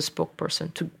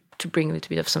spokesperson, to bring a little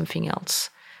bit of something else,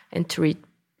 and to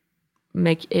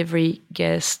make every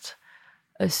guest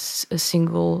a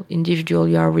single individual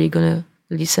you are really going to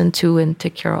listen to and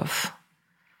take care of.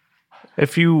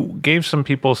 If you gave some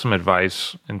people some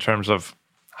advice in terms of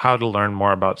how to learn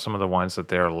more about some of the wines that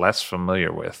they are less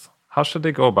familiar with, how should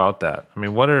they go about that? I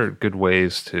mean, what are good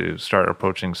ways to start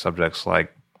approaching subjects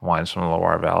like wines from the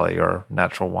Loire Valley or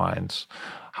natural wines?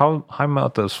 How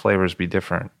might those flavors be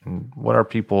different? And what are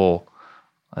people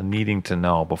needing to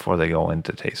know before they go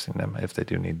into tasting them, if they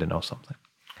do need to know something?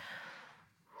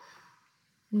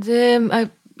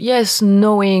 Yes,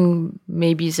 knowing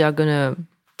maybe they're going to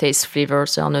taste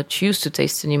flavors they are not used to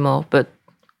taste anymore, but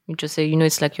you just say,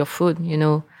 it's like your food,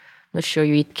 not sure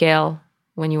you eat kale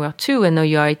when you were 2 and now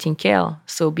you are eating kale.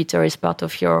 So bitter is part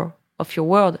of your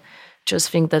world. Just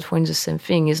think that when the same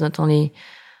thing is not only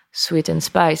sweet and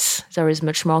spice, there is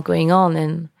much more going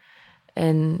on,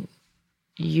 and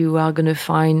you are going to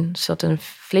find certain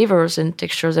flavors and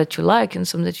textures that you like and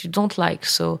some that you don't like.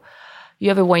 So you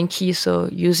have a wine key, so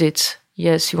use it.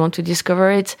 Yes, you want to discover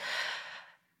it.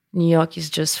 New York is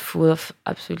just full of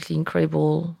absolutely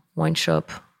incredible wine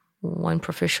shop, wine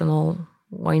professional,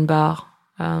 wine bar,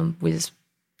 with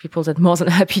people that are more than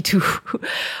happy to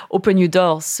open your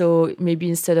doors. So maybe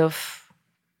instead of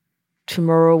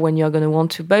tomorrow when you're going to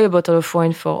want to buy a bottle of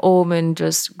wine for home and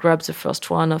just grab the first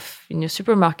one in your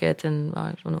supermarket, and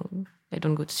I don't know, I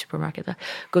don't go to supermarket. I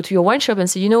go to your wine shop and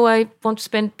say, I want to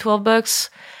spend $12,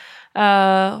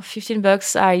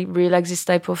 $15. I really like this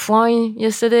type of wine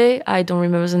yesterday. I don't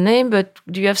remember the name, but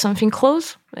do you have something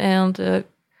close? And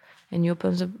you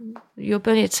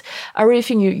open it. I really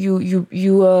think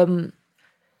you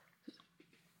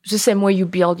the same way you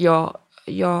build your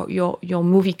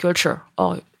movie culture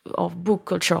or book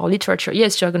culture or literature.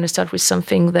 Yes, you're going to start with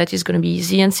something that is going to be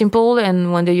easy and simple,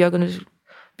 and one day you're going to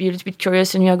be a little bit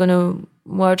curious and you're going to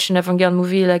watch an avant-garde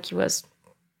movie like it was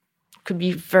could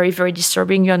be very, very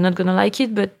disturbing. You're not going to like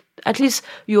it, but at least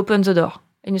you open the door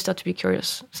and you start to be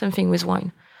curious. Same thing with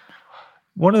wine.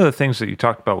 One of the things that you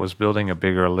talked about was building a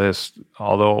bigger list,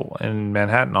 although in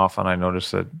Manhattan often I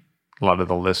noticed that a lot of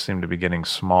the lists seem to be getting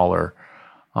smaller.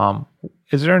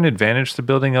 Is there an advantage to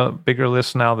building a bigger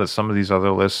list now that some of these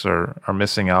other lists are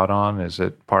missing out on? Is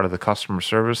it part of the customer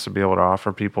service to be able to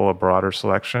offer people a broader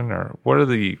selection, or what are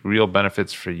the real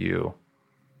benefits for you?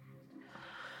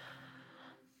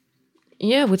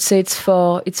 Yeah, I would say it's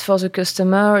for the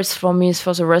customer. It's for me. It's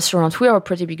for the restaurant. We are a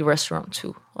pretty big restaurant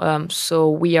too, so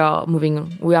we are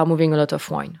moving a lot of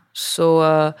wine.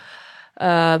 So,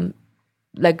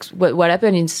 like what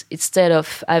happened is instead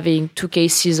of having 2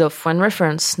 cases of one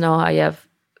reference, now I have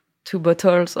 2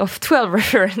 bottles of 12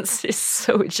 references.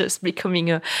 So it's just becoming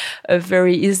a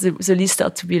very easy. The list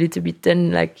start to be a little bit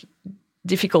then like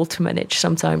difficult to manage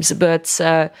sometimes, but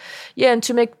and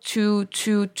to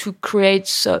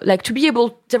create like to be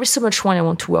able. There is so much one I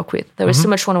want to work with. There is so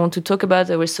much one I want to talk about.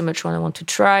 There is so much one I want to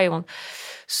try.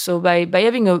 So by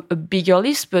having a bigger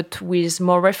list, but with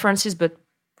more references, but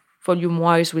volume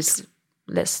wise with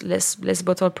less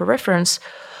bottle per reference,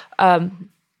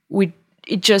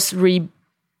 it just really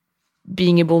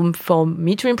being able for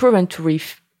me to improve and to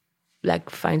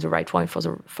find the right wine for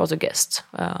the guests.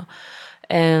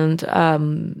 And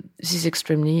this is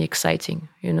extremely exciting,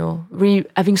 really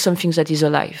having something that is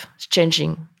alive. It's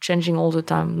changing all the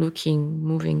time, looking,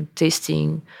 moving,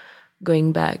 tasting,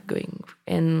 going back,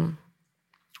 and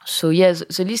so yes,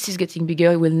 the list is getting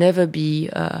bigger. It will never be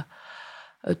a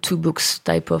 2 books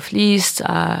type of list.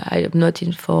 I am not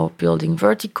in for building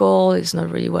vertical. It's not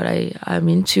really what I'm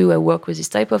into. I work with this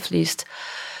type of list.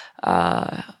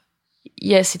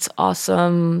 Yes, it's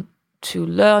awesome to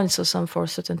learn. It's awesome for a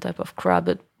certain type of crowd,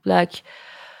 but like,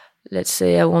 let's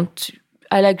say I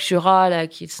like Jura,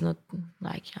 like it's not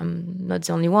like I'm not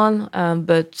the only one,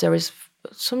 but there is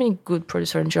so many good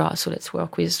producers in Jura, so let's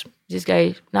work with this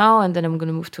guy now, and then I'm going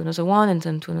to move to another one, and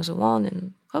then to another one,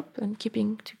 and and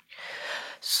keeping.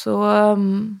 So,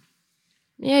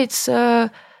 it's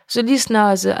the list now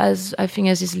as I think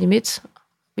has its limits,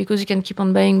 because you can keep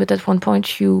on buying, but at one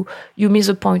point you miss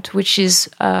a point, which is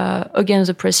again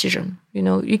the precision.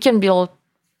 You can build.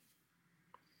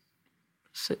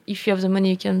 So if you have the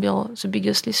money, you can build the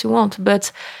biggest list you want,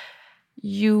 but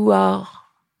you are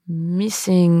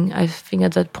missing, I think,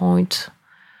 at that point,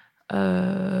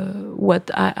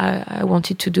 what I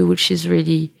wanted to do, which is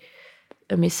really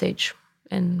a message,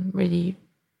 and really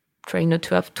trying not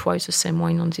to have twice the same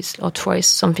wine on this, or twice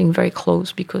something very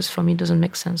close, because for me it doesn't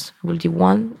make sense. I will do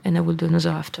one and I will do another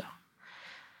after.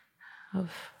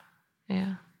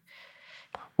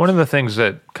 One of the things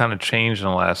that kind of changed in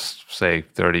the last, say,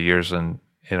 30 years in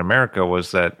America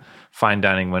was that fine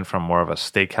dining went from more of a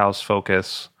steakhouse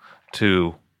focus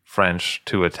to French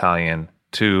to Italian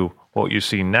to what you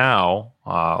see now,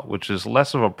 which is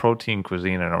less of a protein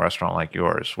cuisine in a restaurant like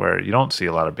yours, where you don't see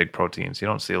a lot of big proteins, you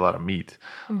don't see a lot of meat,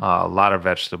 a lot of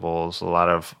vegetables, a lot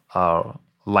of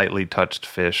lightly touched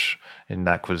fish in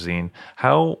that cuisine.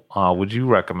 How would you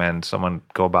recommend someone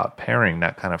go about pairing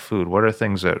that kind of food? What are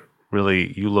things that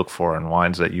really you look for in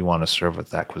wines that you want to serve with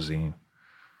that cuisine?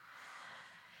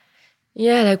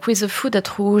 Yeah, like with the food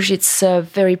at Rouge, it's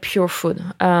very pure food.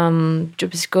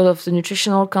 Just because of the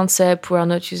nutritional concept, we are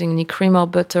not using any cream or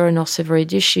butter nor savory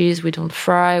dishes. We don't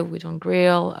fry, we don't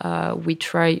grill.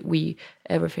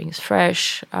 Everything is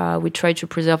fresh. We try to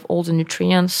preserve all the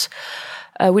nutrients,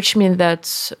 which means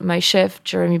that my chef,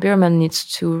 Jeremy Bierman, needs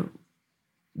to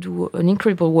do an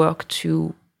incredible work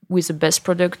with the best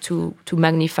product to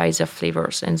magnify their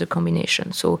flavors and the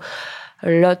combination. So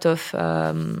a lot of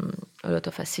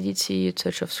acidity, a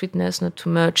touch of sweetness, not too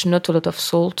much, not a lot of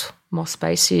salt, more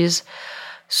spices.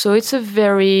 So it's a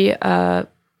very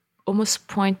almost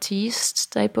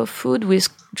pointiste type of food with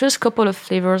just a couple of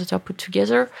flavors that are put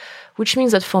together, which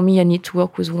means that for me, I need to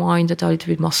work with wine that are a little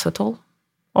bit more subtle.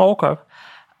 Oh, okay.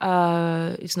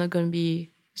 It's not going to be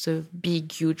the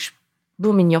big, huge,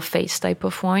 boom-in-your-face type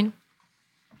of wine.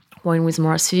 Wine with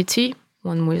more acidity,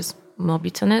 one with more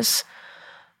bitterness,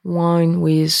 wine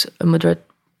with a moderate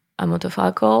amount of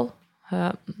alcohol,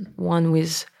 one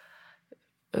with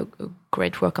a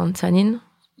great work on tannin.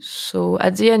 So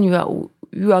at the end,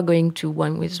 you are going to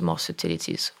one with more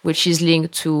subtleties, which is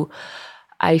linked to,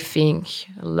 I think,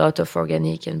 a lot of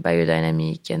organic and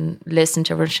biodynamic and less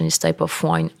interventionist type of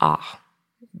wine are.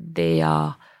 They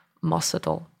are more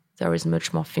subtle. There is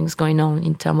much more things going on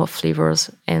in terms of flavors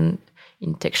and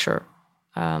in texture.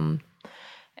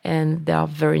 And they are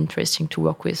very interesting to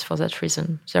work with for that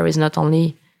reason. There is not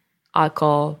only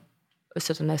alcohol, a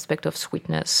certain aspect of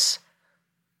sweetness,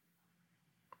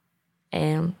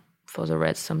 and for the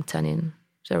red, some tannin.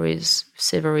 There is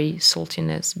savory,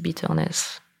 saltiness,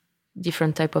 bitterness,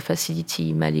 different type of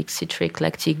acidity, malic, citric,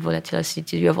 lactic, volatile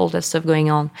acidity. You have all that stuff going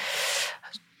on.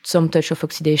 Some touch of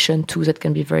oxidation too that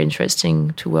can be very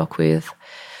interesting to work with.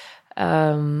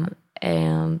 And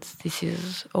this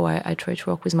is how I try to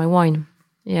work with my wine.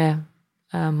 Yeah.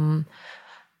 The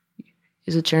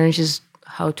challenge is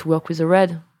how to work with the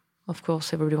red. Of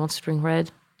course, everybody wants to drink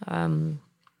red. And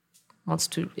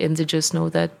they just know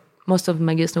that most of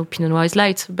my guests know Pinot Noir is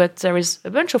light, but there is a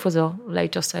bunch of other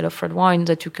lighter style of red wine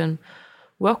that you can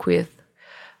work with.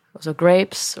 Other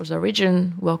grapes, other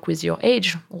region, work with your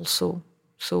age also.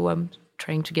 So I'm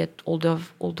trying to get older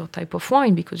type of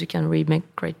wine because you can really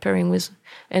make great pairing with.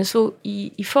 And so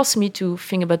he forced me to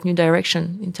think about new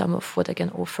direction in terms of what I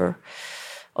can offer.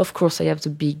 Of course, I have the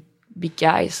big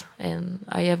guys, and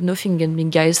I have nothing against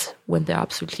big guys when they're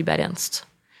absolutely balanced.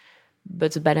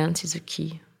 But the balance is the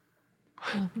key.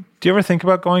 Do you ever think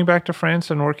about going back to France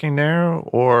and working there,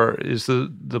 or is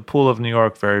the pool of New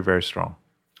York very, very strong?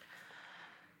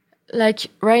 Like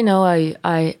right now,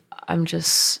 I'm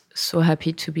just so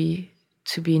happy to be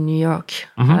in New York.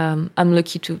 Mm-hmm. I'm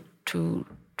lucky to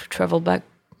travel back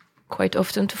quite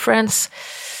often to France.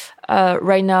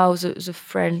 Right now, the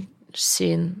French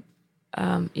scene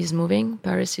is moving.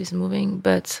 Paris is moving,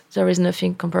 but there is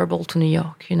nothing comparable to New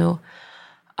York. You know,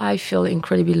 I feel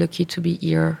incredibly lucky to be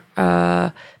here.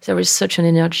 There is such an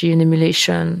energy and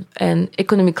emulation, and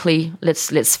economically,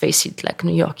 let's face it, like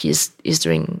New York is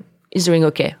doing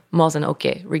okay, more than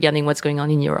okay, regarding what's going on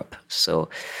in Europe. So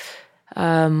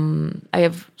I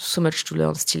have so much to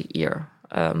learn still here.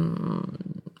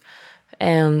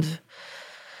 And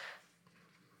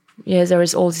yeah, there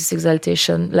is all this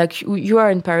exaltation. Like you are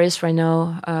in Paris right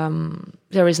now,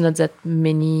 there is not that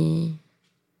many,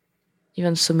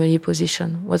 even sommelier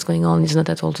position. What's going on is not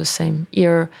at all the same.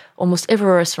 Here, almost every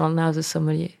restaurant now has a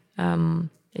sommelier. In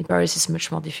Paris, it's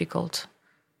much more difficult.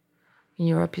 In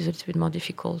Europe, it's a little bit more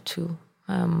difficult too.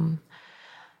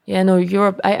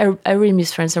 Europe. I really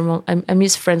miss France. I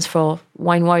miss France for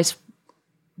wine-wise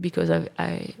because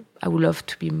I would love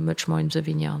to be much more in the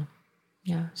vineyard.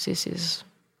 Yeah, this is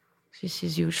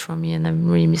huge for me, and I'm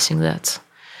really missing that.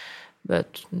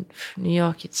 But New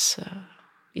York, it's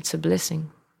a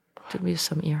blessing to be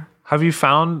some here. Have you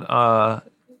found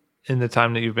in the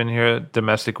time that you've been here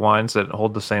domestic wines that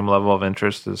hold the same level of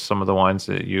interest as some of the wines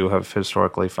that you have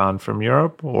historically found from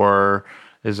Europe, or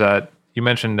is that? You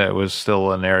mentioned that it was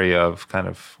still an area of kind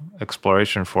of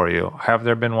exploration for you. Have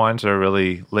there been wines that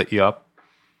really lit you up?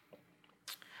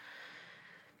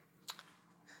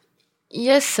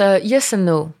 Yes and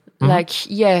no.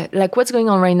 Mm-hmm. Like what's going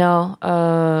on right now.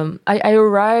 I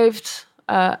arrived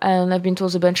and I've been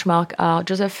told the benchmark are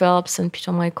Joseph Phelps and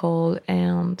Peter Michael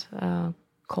and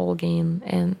Colgan,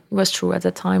 and it was true at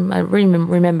that time. I really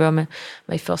remember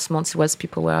my first months was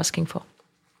people were asking for,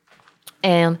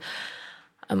 and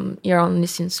I'm here only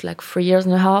since like 3 years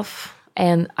and a half,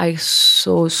 and I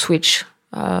saw a switch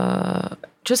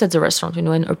just at the restaurant,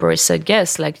 and Upper East Side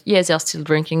guests, like, yes, they're still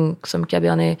drinking some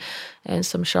Cabernet and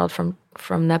some Chard from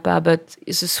Napa, but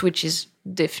the switch is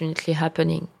definitely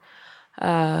happening.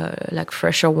 Like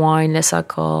fresher wine, less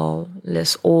alcohol,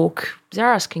 less oak.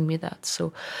 They're asking me that.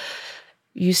 So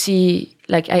you see,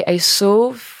 like I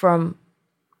saw from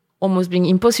almost being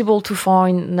impossible to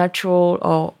find natural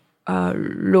or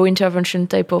low intervention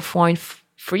type of wine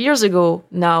 3 years ago.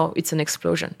 Now it's an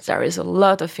explosion. There is a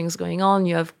lot of things going on.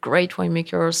 You have great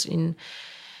winemakers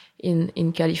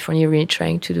in California really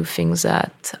trying to do things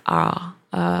that are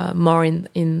more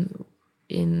in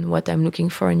what I'm looking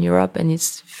for in Europe, and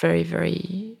it's very,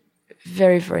 very,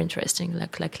 very, very interesting.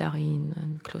 Like Clarine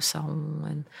and Claude Saron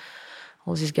and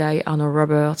all this guy Arno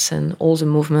Roberts and all the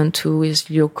movement too is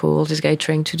local. All this guy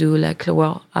trying to do like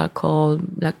lower alcohol,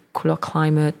 like cooler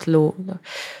climate, low.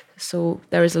 So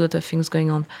there is a lot of things going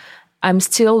on. I'm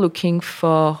still looking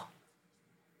for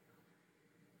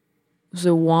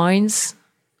the wines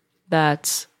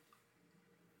that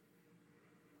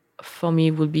for me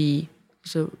will be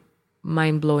the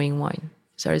mind-blowing wine.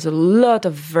 There is a lot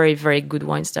of very, very good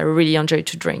wines that I really enjoy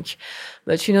to drink.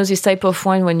 But this type of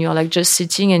wine when you're like just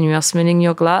sitting and you are smelling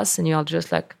your glass and you are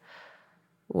just like,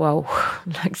 wow,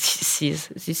 like this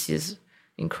is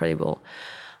incredible.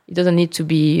 It doesn't need to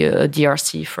be a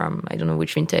DRC from I don't know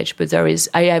which vintage, but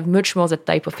I have much more that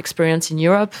type of experience in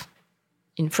Europe,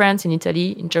 in France, in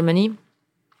Italy, in Germany,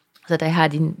 that I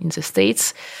had in the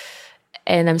States.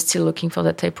 And I'm still looking for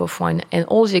that type of wine. And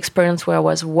all the experience where I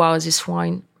was, wow, this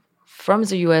wine from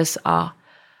the US are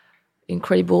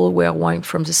incredible, were wine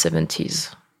from the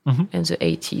 70s and the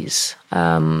 80s.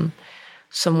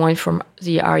 Some wine from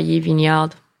the RE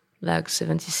vineyard like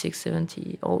 76,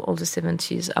 70, all the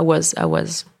 70s. I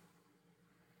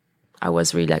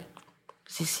was really like,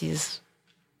 this is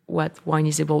what wine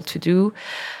is able to do.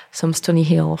 Some Stony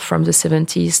Hill from the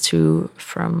 70s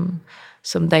from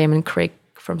some Diamond Creek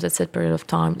from that set period of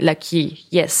time. Like,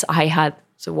 yes, I had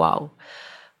the wow.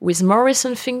 With more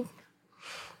recent thing,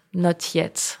 not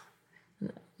yet,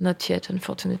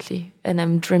 unfortunately. And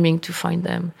I'm dreaming to find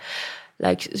them.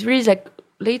 Like, it's really like,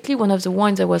 lately, one of the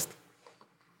wines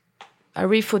I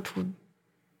really thought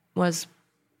was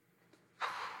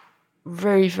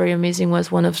very, very amazing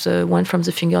was one of the one from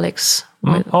the Finger Lakes.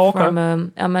 Okay.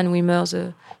 From Herman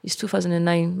Wimmer, his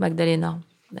 2009 Magdalena.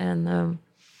 And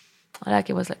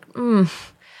it was like,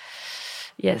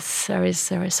 yes, there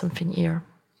is something here.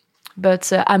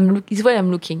 But it's what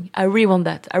I'm looking. I really want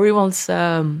that. I really want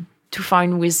to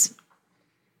find with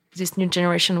this new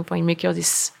generation of winemaker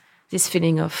this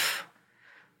feeling of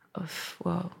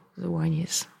wow, the wine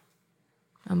is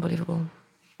unbelievable.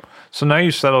 So now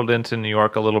you settled into New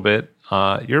York a little bit.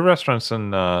 Your restaurant's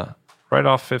in right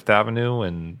off Fifth Avenue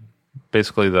and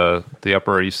basically the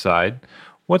Upper East Side.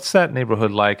 What's that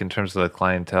neighborhood like in terms of the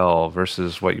clientele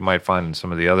versus what you might find in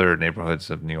some of the other neighborhoods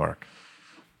of New York?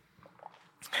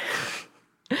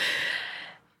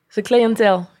 The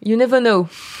clientele, you never know.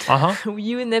 Uh-huh.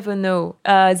 You never know.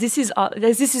 This is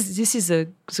the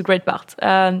great part.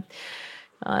 On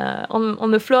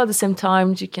the floor at the same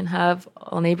time, you can have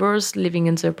our neighbors living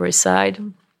in the Upper East Side.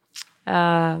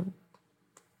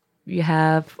 You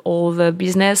have all the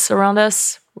business around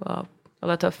us. A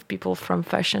lot of people from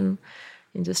fashion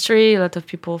industry, a lot of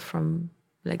people from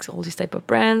like all these type of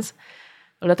brands,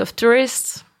 a lot of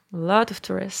tourists, a lot of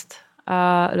foodies,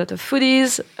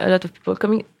 a lot of people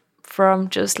coming from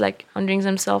just like enjoying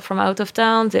themselves from out of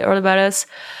town. They heard about us.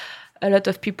 A lot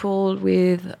of people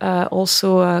with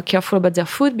also careful about their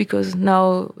food because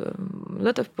now a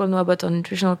lot of people know about our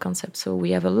nutritional concept. So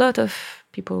we have a lot of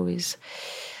people with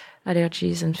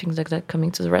allergies and things like that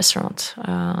coming to the restaurant.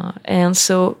 And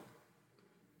so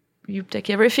you take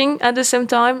everything at the same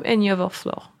time and you have our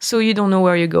floor. So you don't know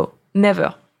where you go.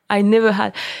 Never. I never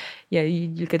had... Yeah, you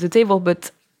look at the table,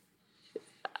 but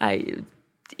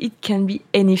it can be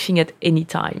anything at any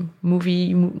time.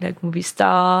 Movie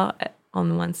star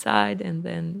on one side, and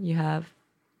then you have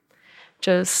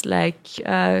just like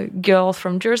a girl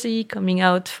from Jersey coming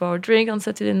out for a drink on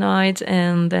Saturday night,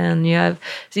 and then you have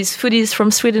these foodies from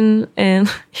Sweden, and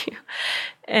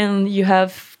you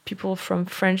have people from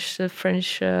French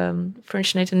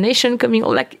United Nation coming,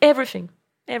 like everything,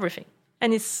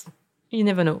 and you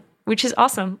never know, which is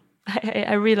awesome.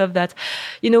 I really love that.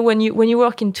 You know, when you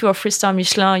work in 2 or 3 star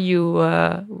Michelin,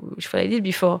 which what I did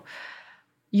before,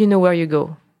 you know where you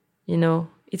go. You know,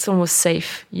 it's almost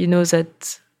safe. You know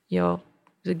that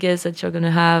the guests that you're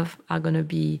gonna have are gonna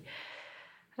be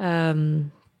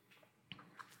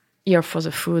here for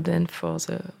the food and for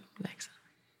the like.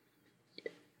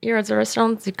 Here at the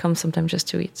restaurant, they come sometimes just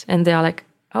to eat, and they are like,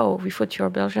 "Oh, we thought you're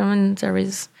Belgian, and there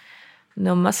is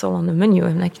no mussel on the menu."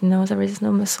 I'm like, "No, there is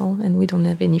no mussel, and we don't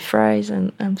have any fries,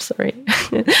 and I'm sorry."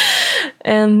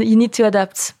 And you need to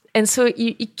adapt. And so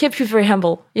it kept you very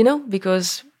humble, you know,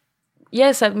 because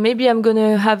yes, maybe I'm going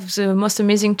to have the most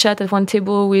amazing chat at one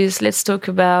table with, let's talk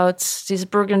about these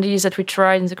burgundies that we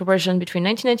tried in the cooperation between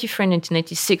 1993 and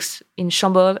 1996 in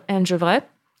Chambord and Gevrey,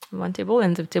 one table,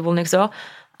 and the table next door.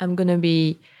 I'm going to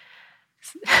be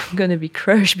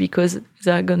crushed because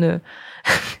they're not going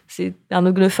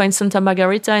to find Santa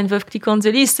Margarita and Veuve Clicquot on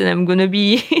the list, and I'm going to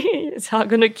be, they're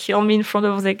going to kill me in front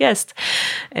of the guest.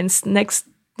 And next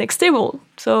table.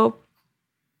 So,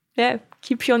 yeah,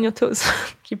 keep you on your toes.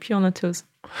 Keep you on your toes.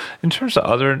 In terms of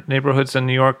other neighborhoods in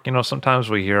New York, you know, sometimes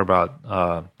we hear about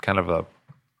kind of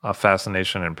a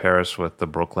fascination in Paris with the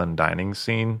Brooklyn dining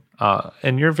scene.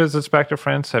 In your visits back to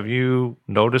France, have you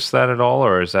noticed that at all,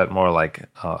 or is that more like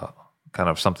kind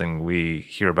of something we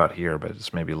hear about here, but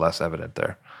it's maybe less evident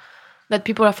there? That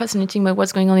people are fascinated by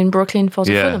what's going on in Brooklyn for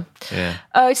the food. Yeah.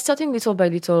 It's starting little by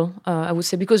little, I would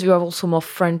say, because you have also more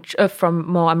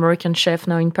more American chefs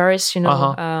now in Paris, you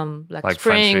know, like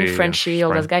Spring, Frenchy,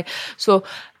 all that guy. So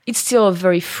it's still a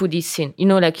very foodie scene, you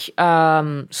know, like,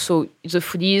 so the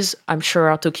foodies, I'm sure,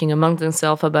 are talking among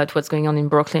themselves about what's going on in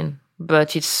Brooklyn,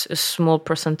 but it's a small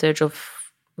percentage of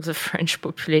the French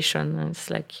population. It's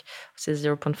like, say,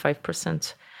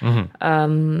 0.5%.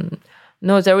 Mm-hmm.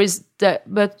 No, there is that,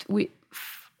 but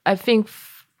I think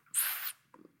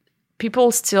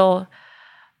people still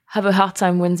have a hard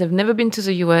time when they've never been to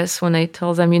the US. When I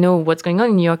tell them, you know, what's going on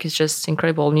in New York is just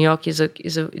incredible. New York is a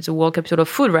world capital of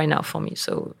food right now for me.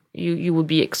 So you would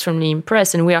be extremely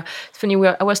impressed. And it's funny.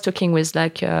 I was talking with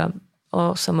like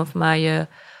some of my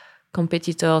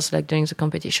competitors like during the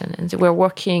competition, and they were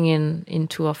working in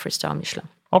 2 or 3-star Michelin.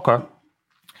 Okay.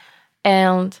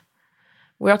 And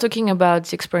we are talking about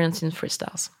the experience in 3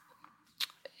 stars.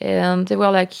 And they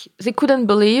were like, they couldn't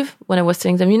believe when I was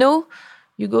telling them,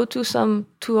 you go to some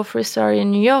 2 or 3 star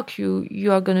in New York,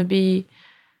 you are going to be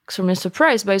extremely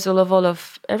surprised by the level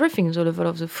of everything, the level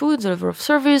of the food, the level of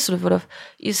service, the level of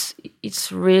it's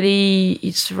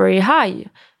very high.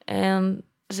 And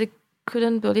they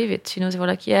couldn't believe it. They were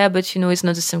like, yeah, but it's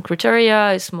not the same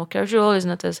criteria. It's more casual. It's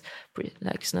not as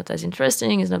it's not as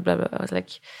interesting. It's not blah blah. I was like,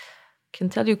 I can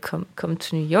tell you, come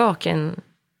to New York, and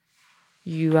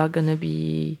you are gonna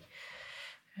be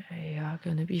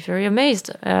very amazed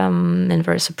and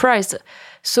very surprised.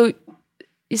 So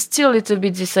it's still a little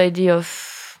bit this idea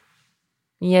of,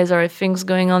 yes, there are things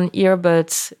going on here,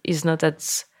 but it's not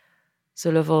at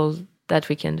the level that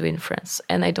we can do in France.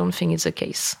 And I don't think it's the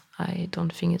case. I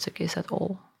don't think it's the case at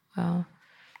all. Well,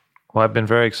 I've been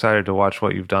very excited to watch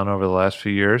what you've done over the last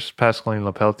few years. Pascaline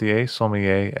Lepeltier,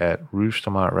 sommelier at Rouge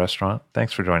Tomate Restaurant.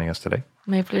 Thanks for joining us today.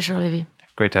 My pleasure, Levi.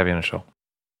 Great to have you on the show.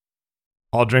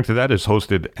 All Drink to That is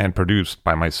hosted and produced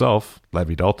by myself,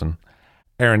 Levi Dalton.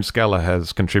 Aaron Scala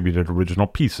has contributed original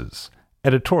pieces.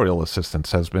 Editorial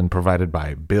assistance has been provided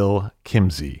by Bill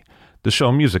Kimsey. The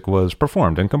show music was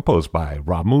performed and composed by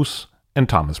Rob Moose and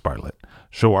Thomas Bartlett.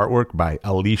 Show artwork by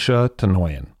Alicia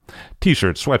Tenoyan.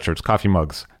 T-shirts, sweatshirts, coffee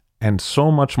mugs, and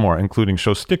so much more, including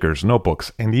show stickers,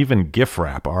 notebooks, and even gift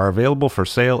wrap, are available for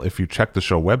sale if you check the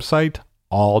show website,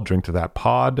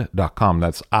 alldrinktothatpod.com.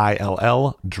 That's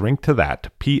ILL,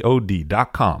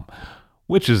 drinktothatpod.com,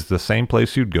 which is the same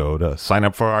place you'd go to sign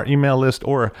up for our email list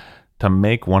or to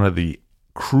make one of the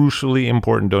crucially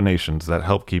important donations that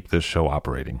help keep this show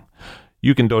operating.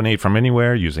 You can donate from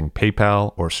anywhere using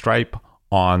PayPal or Stripe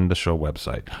on the show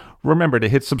website. Remember to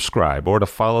hit subscribe or to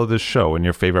follow this show in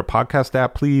your favorite podcast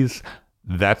app, please.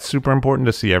 That's super important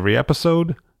to see every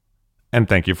episode. And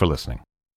thank you for listening.